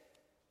it.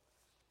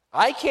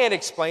 I can't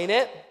explain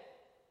it.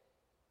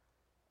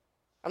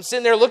 I'm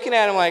sitting there looking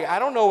at him like, I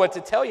don't know what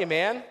to tell you,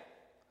 man.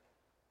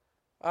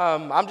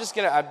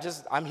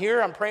 I'm here,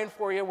 I'm praying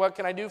for you. What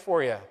can I do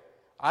for you?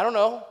 I don't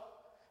know.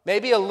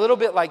 Maybe a little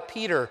bit like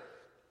Peter,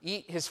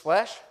 eat his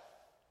flesh,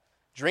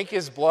 drink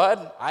his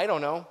blood. I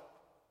don't know.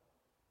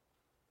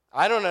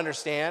 I don't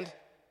understand.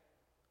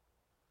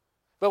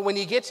 But when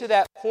you get to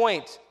that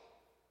point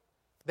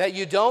that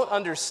you don't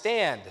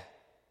understand,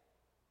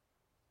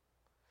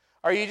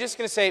 are you just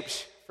going to say,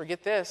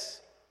 forget this,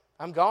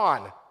 I'm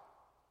gone,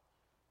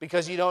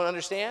 because you don't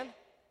understand?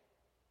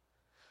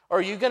 Or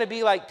are you going to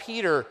be like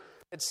Peter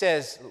that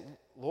says,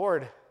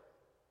 Lord,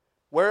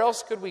 where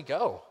else could we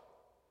go?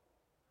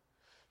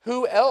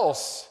 Who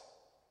else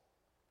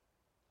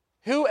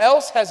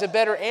has a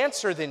better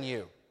answer than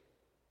you?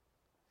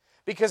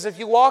 Because if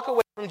you walk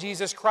away from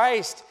Jesus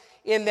Christ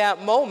in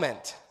that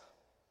moment,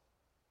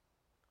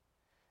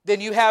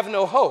 then you have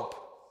no hope,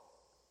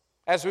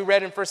 as we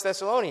read in 1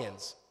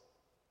 Thessalonians.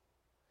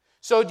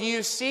 So do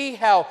you see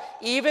how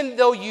even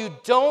though you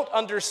don't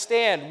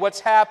understand what's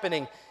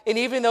happening, and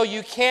even though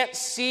you can't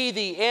see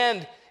the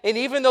end, and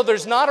even though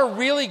there's not a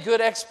really good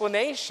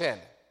explanation,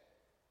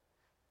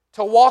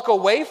 to walk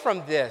away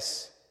from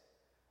this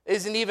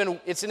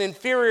it's an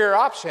inferior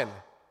option.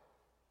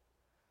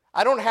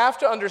 I don't have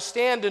to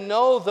understand to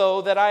know,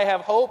 though, that I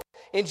have hope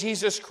in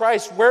Jesus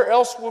Christ. Where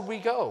else would we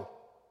go?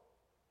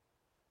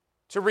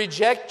 To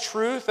reject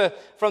truth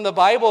from the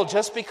Bible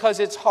just because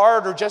it's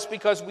hard or just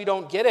because we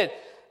don't get it.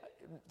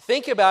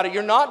 Think about it.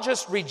 You're not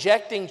just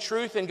rejecting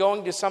truth and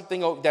going to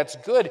something that's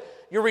good.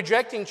 You're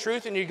rejecting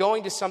truth and you're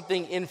going to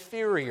something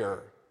inferior.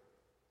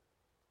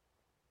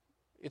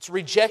 It's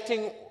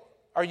rejecting.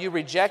 Are you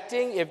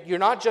rejecting? If you're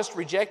not just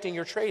rejecting,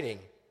 you're trading.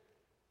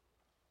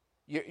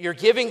 You're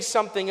giving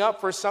something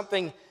up for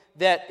something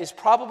that is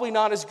probably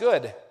not as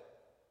good.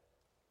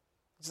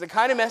 It's the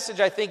kind of message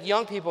I think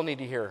young people need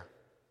to hear.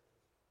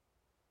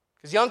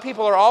 Because young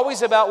people are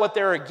always about what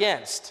they're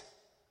against.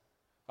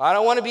 I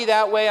don't want to be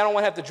that way. I don't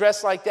want to have to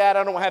dress like that.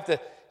 I don't want to have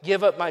to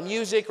give up my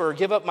music or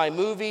give up my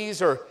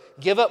movies or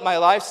give up my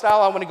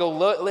lifestyle. I want to go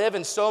live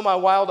and sow my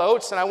wild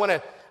oats, and I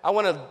want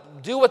to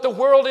do what the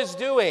world is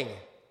doing.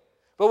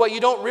 But what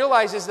you don't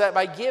realize is that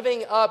by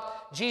giving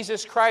up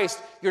Jesus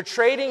Christ, you're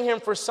trading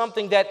him for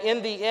something that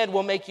in the end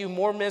will make you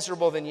more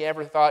miserable than you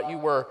ever thought you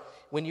were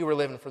when you were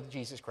living for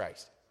Jesus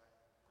Christ.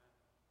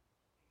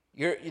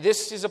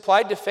 This is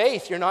applied to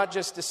faith. You're not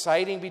just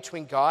deciding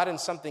between God and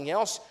something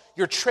else.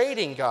 You're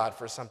trading God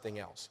for something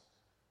else.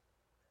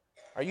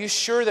 Are you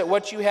sure that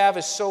what you have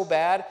is so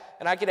bad?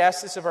 And I could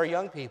ask this of our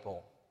young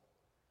people.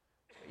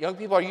 Young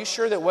people, are you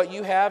sure that what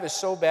you have is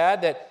so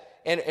bad that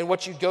and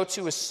what you go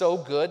to is so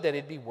good that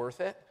it'd be worth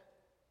it?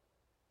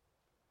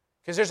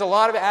 Because there's a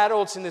lot of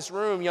adults in this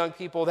room, young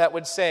people, that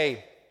would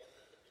say,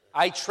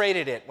 I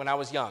traded it when I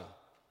was young.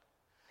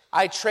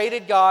 I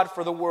traded God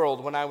for the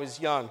world when I was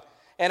young.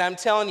 And I'm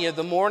telling you,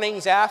 the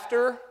mornings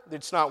after,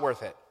 it's not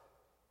worth it.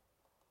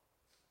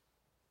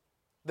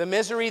 The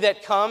misery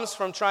that comes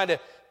from trying to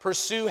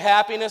pursue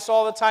happiness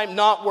all the time,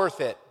 not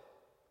worth it.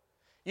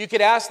 You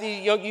could ask you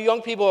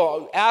young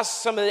people,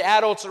 ask some of the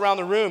adults around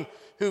the room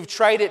who've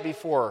tried it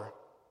before.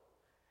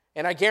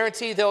 And I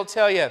guarantee they'll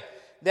tell you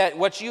that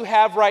what you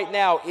have right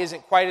now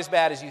isn't quite as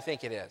bad as you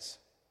think it is.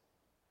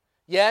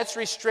 Yeah, it's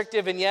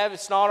restrictive, and yeah,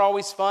 it's not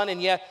always fun,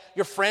 and yeah,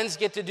 your friends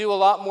get to do a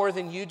lot more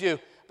than you do.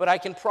 But I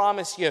can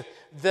promise you,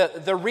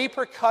 the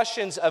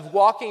repercussions of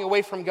walking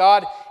away from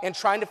God and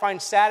trying to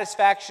find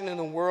satisfaction in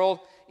the world,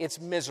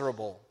 it's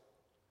miserable.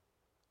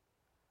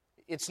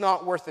 It's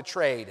not worth the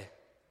trade.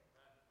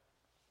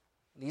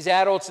 These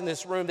adults in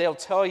this room, they'll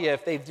tell you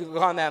if they've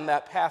gone down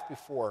that path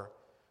before.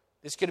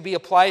 This could be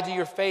applied to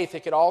your faith.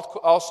 It could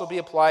also be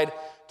applied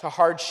to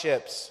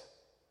hardships.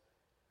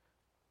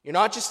 You're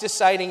not just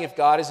deciding if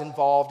God is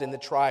involved in the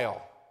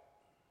trial.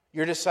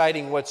 You're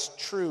deciding what's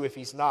true if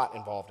he's not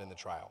involved in the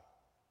trial.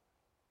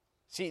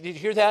 See, did you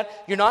hear that?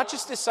 You're not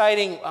just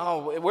deciding,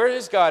 oh, where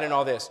is God in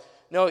all this?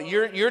 No,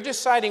 you're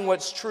deciding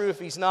what's true if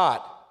he's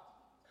not.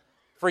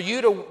 For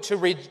you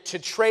to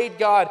trade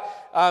God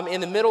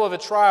in the middle of a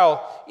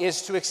trial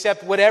is to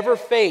accept whatever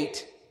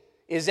fate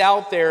is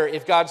out there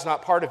if God's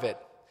not part of it.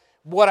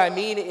 What I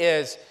mean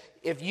is,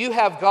 if you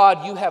have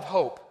God, you have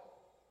hope.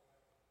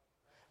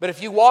 But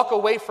if you walk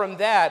away from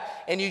that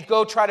and you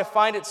go try to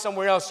find it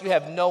somewhere else, you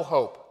have no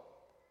hope.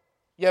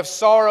 You have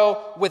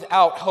sorrow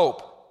without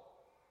hope.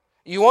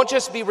 You won't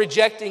just be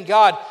rejecting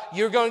God,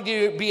 you're going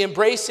to be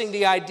embracing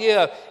the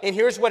idea, and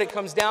here's what it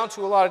comes down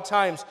to a lot of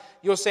times.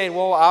 You'll say,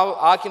 well,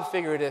 I can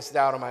figure this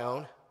out on my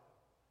own.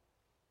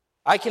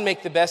 I can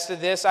make the best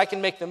of this. I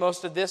can make the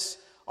most of this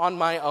on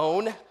my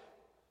own. You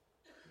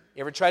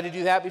ever tried to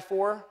do that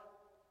before?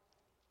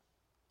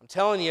 I'm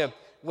telling you,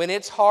 when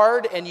it's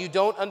hard and you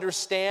don't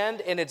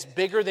understand and it's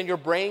bigger than your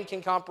brain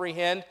can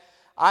comprehend,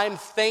 I'm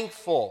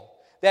thankful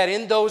that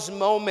in those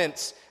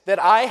moments that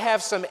I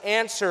have some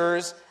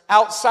answers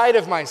outside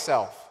of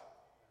myself.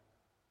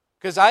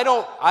 Because I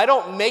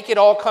don't make it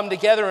all come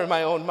together in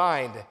my own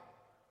mind.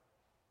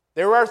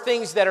 There are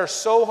things that are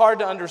so hard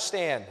to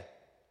understand,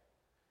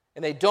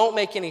 and they don't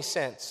make any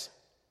sense.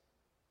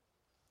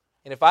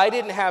 And if I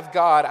didn't have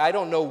God, I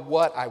don't know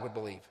what I would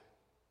believe.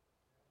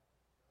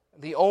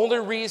 The only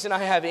reason I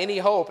have any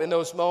hope in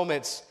those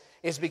moments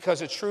is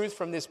because of truth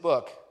from this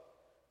book.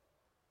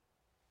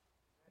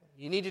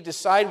 You need to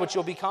decide what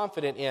you'll be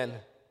confident in.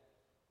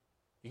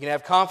 You can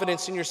have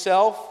confidence in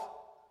yourself,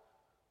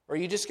 or are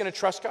you just going to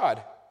trust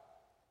God?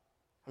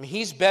 I mean,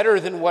 he's better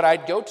than what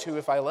I'd go to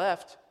if I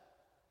left.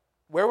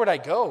 Where would I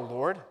go,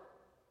 Lord?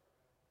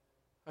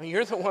 I mean,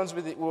 you're the ones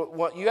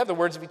you have the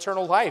words of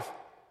eternal life.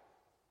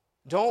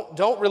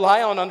 Don't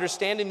rely on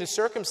understanding the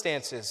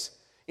circumstances.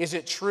 Is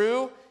it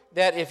true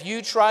that if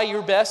you try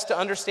your best to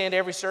understand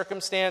every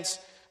circumstance,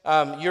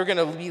 you're going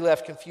to be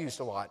left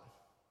confused a lot?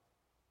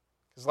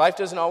 Because life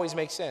doesn't always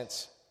make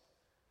sense.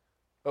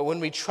 But when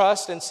we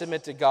trust and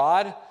submit to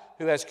God,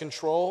 who has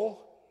control,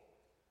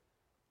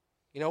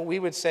 we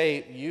would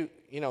say,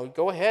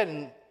 go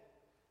ahead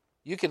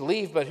You could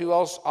leave, but who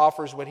else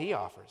offers what he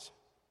offers?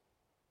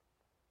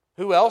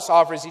 Who else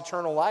offers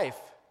eternal life?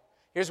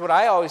 Here's what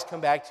I always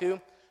come back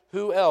to.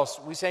 Who else?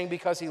 We sang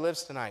because he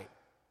lives tonight.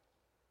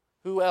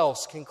 Who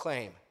else can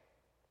claim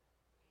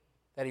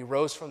that he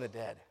rose from the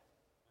dead?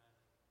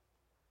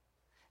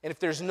 And if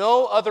there's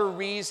no other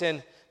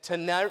reason to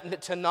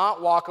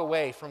not walk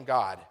away from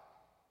God,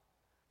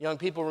 young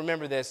people,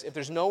 remember this. If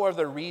there's no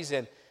other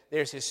reason,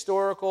 there's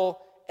historical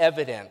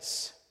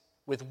evidence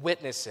with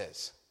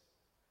witnesses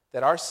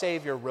that our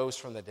Savior rose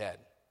from the dead.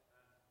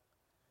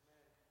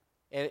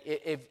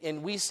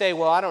 And we say,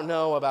 well, I don't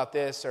know about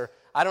this, or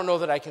I don't know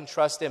that I can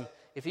trust him.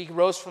 If he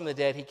rose from the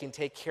dead, he can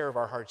take care of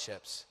our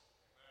hardships.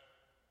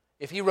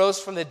 If he rose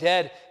from the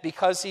dead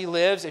because he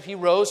lives, if he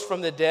rose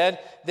from the dead,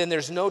 then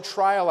there's no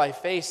trial I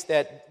face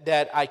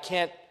that I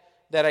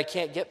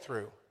can't get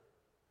through.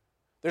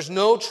 There's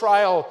no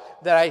trial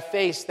that I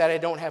face that I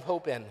don't have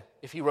hope in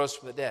if he rose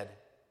from the dead.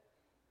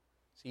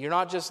 So you're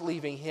not just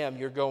leaving him,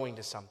 you're going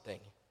to something.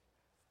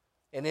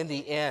 And in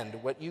the end,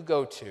 what you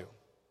go to,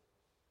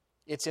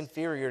 it's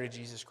inferior to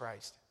Jesus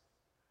Christ.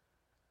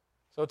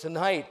 So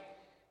tonight,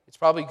 it's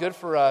probably good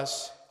for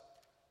us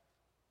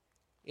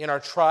in our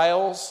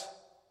trials,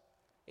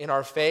 in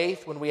our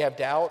faith, when we have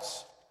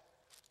doubts,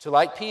 to,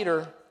 like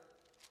Peter,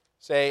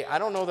 say, I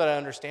don't know that I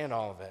understand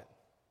all of it.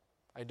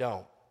 I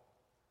don't.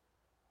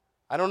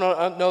 I don't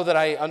know that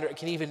I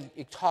can even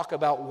talk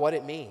about what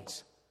it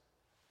means.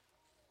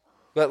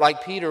 But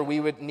like Peter, we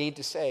would need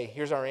to say,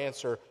 here's our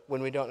answer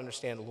when we don't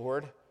understand.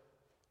 Lord,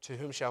 to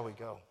whom shall we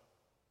go?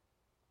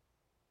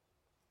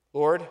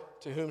 Lord,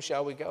 to whom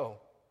shall we go?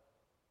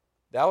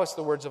 Thou hast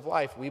the words of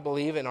life. We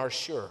believe and are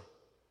sure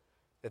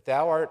that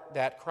thou art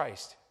that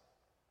Christ,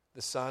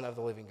 the Son of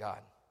the living God.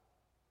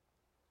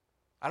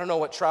 I don't know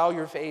what trial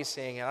you're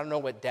facing, and I don't know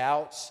what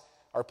doubts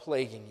are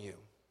plaguing you.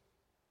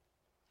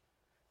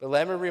 But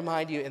let me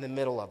remind you, in the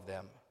middle of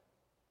them,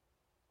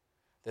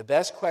 the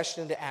best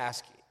question to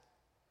ask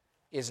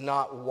is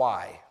not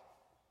why,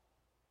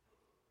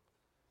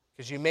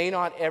 because you may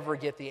not ever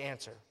get the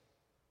answer.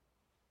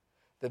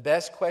 The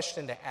best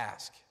question to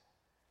ask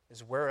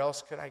is, where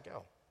else could I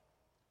go?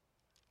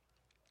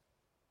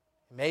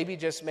 Maybe,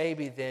 just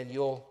maybe, then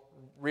you'll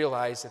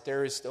realize that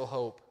there is still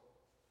hope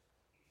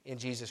in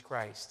Jesus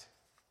Christ.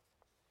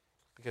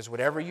 Because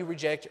whatever you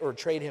reject or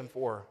trade him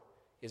for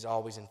is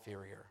always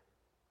inferior.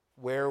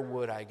 Where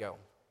would I go?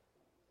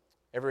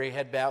 Every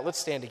head bowed. Let's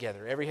stand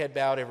together. Every head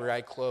bowed, every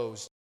eye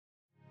closed.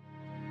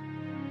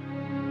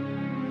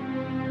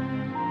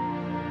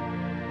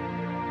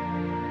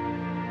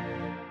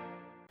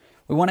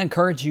 We want to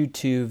encourage you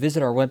to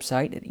visit our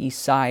website at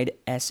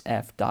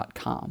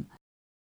eastsidesf.com.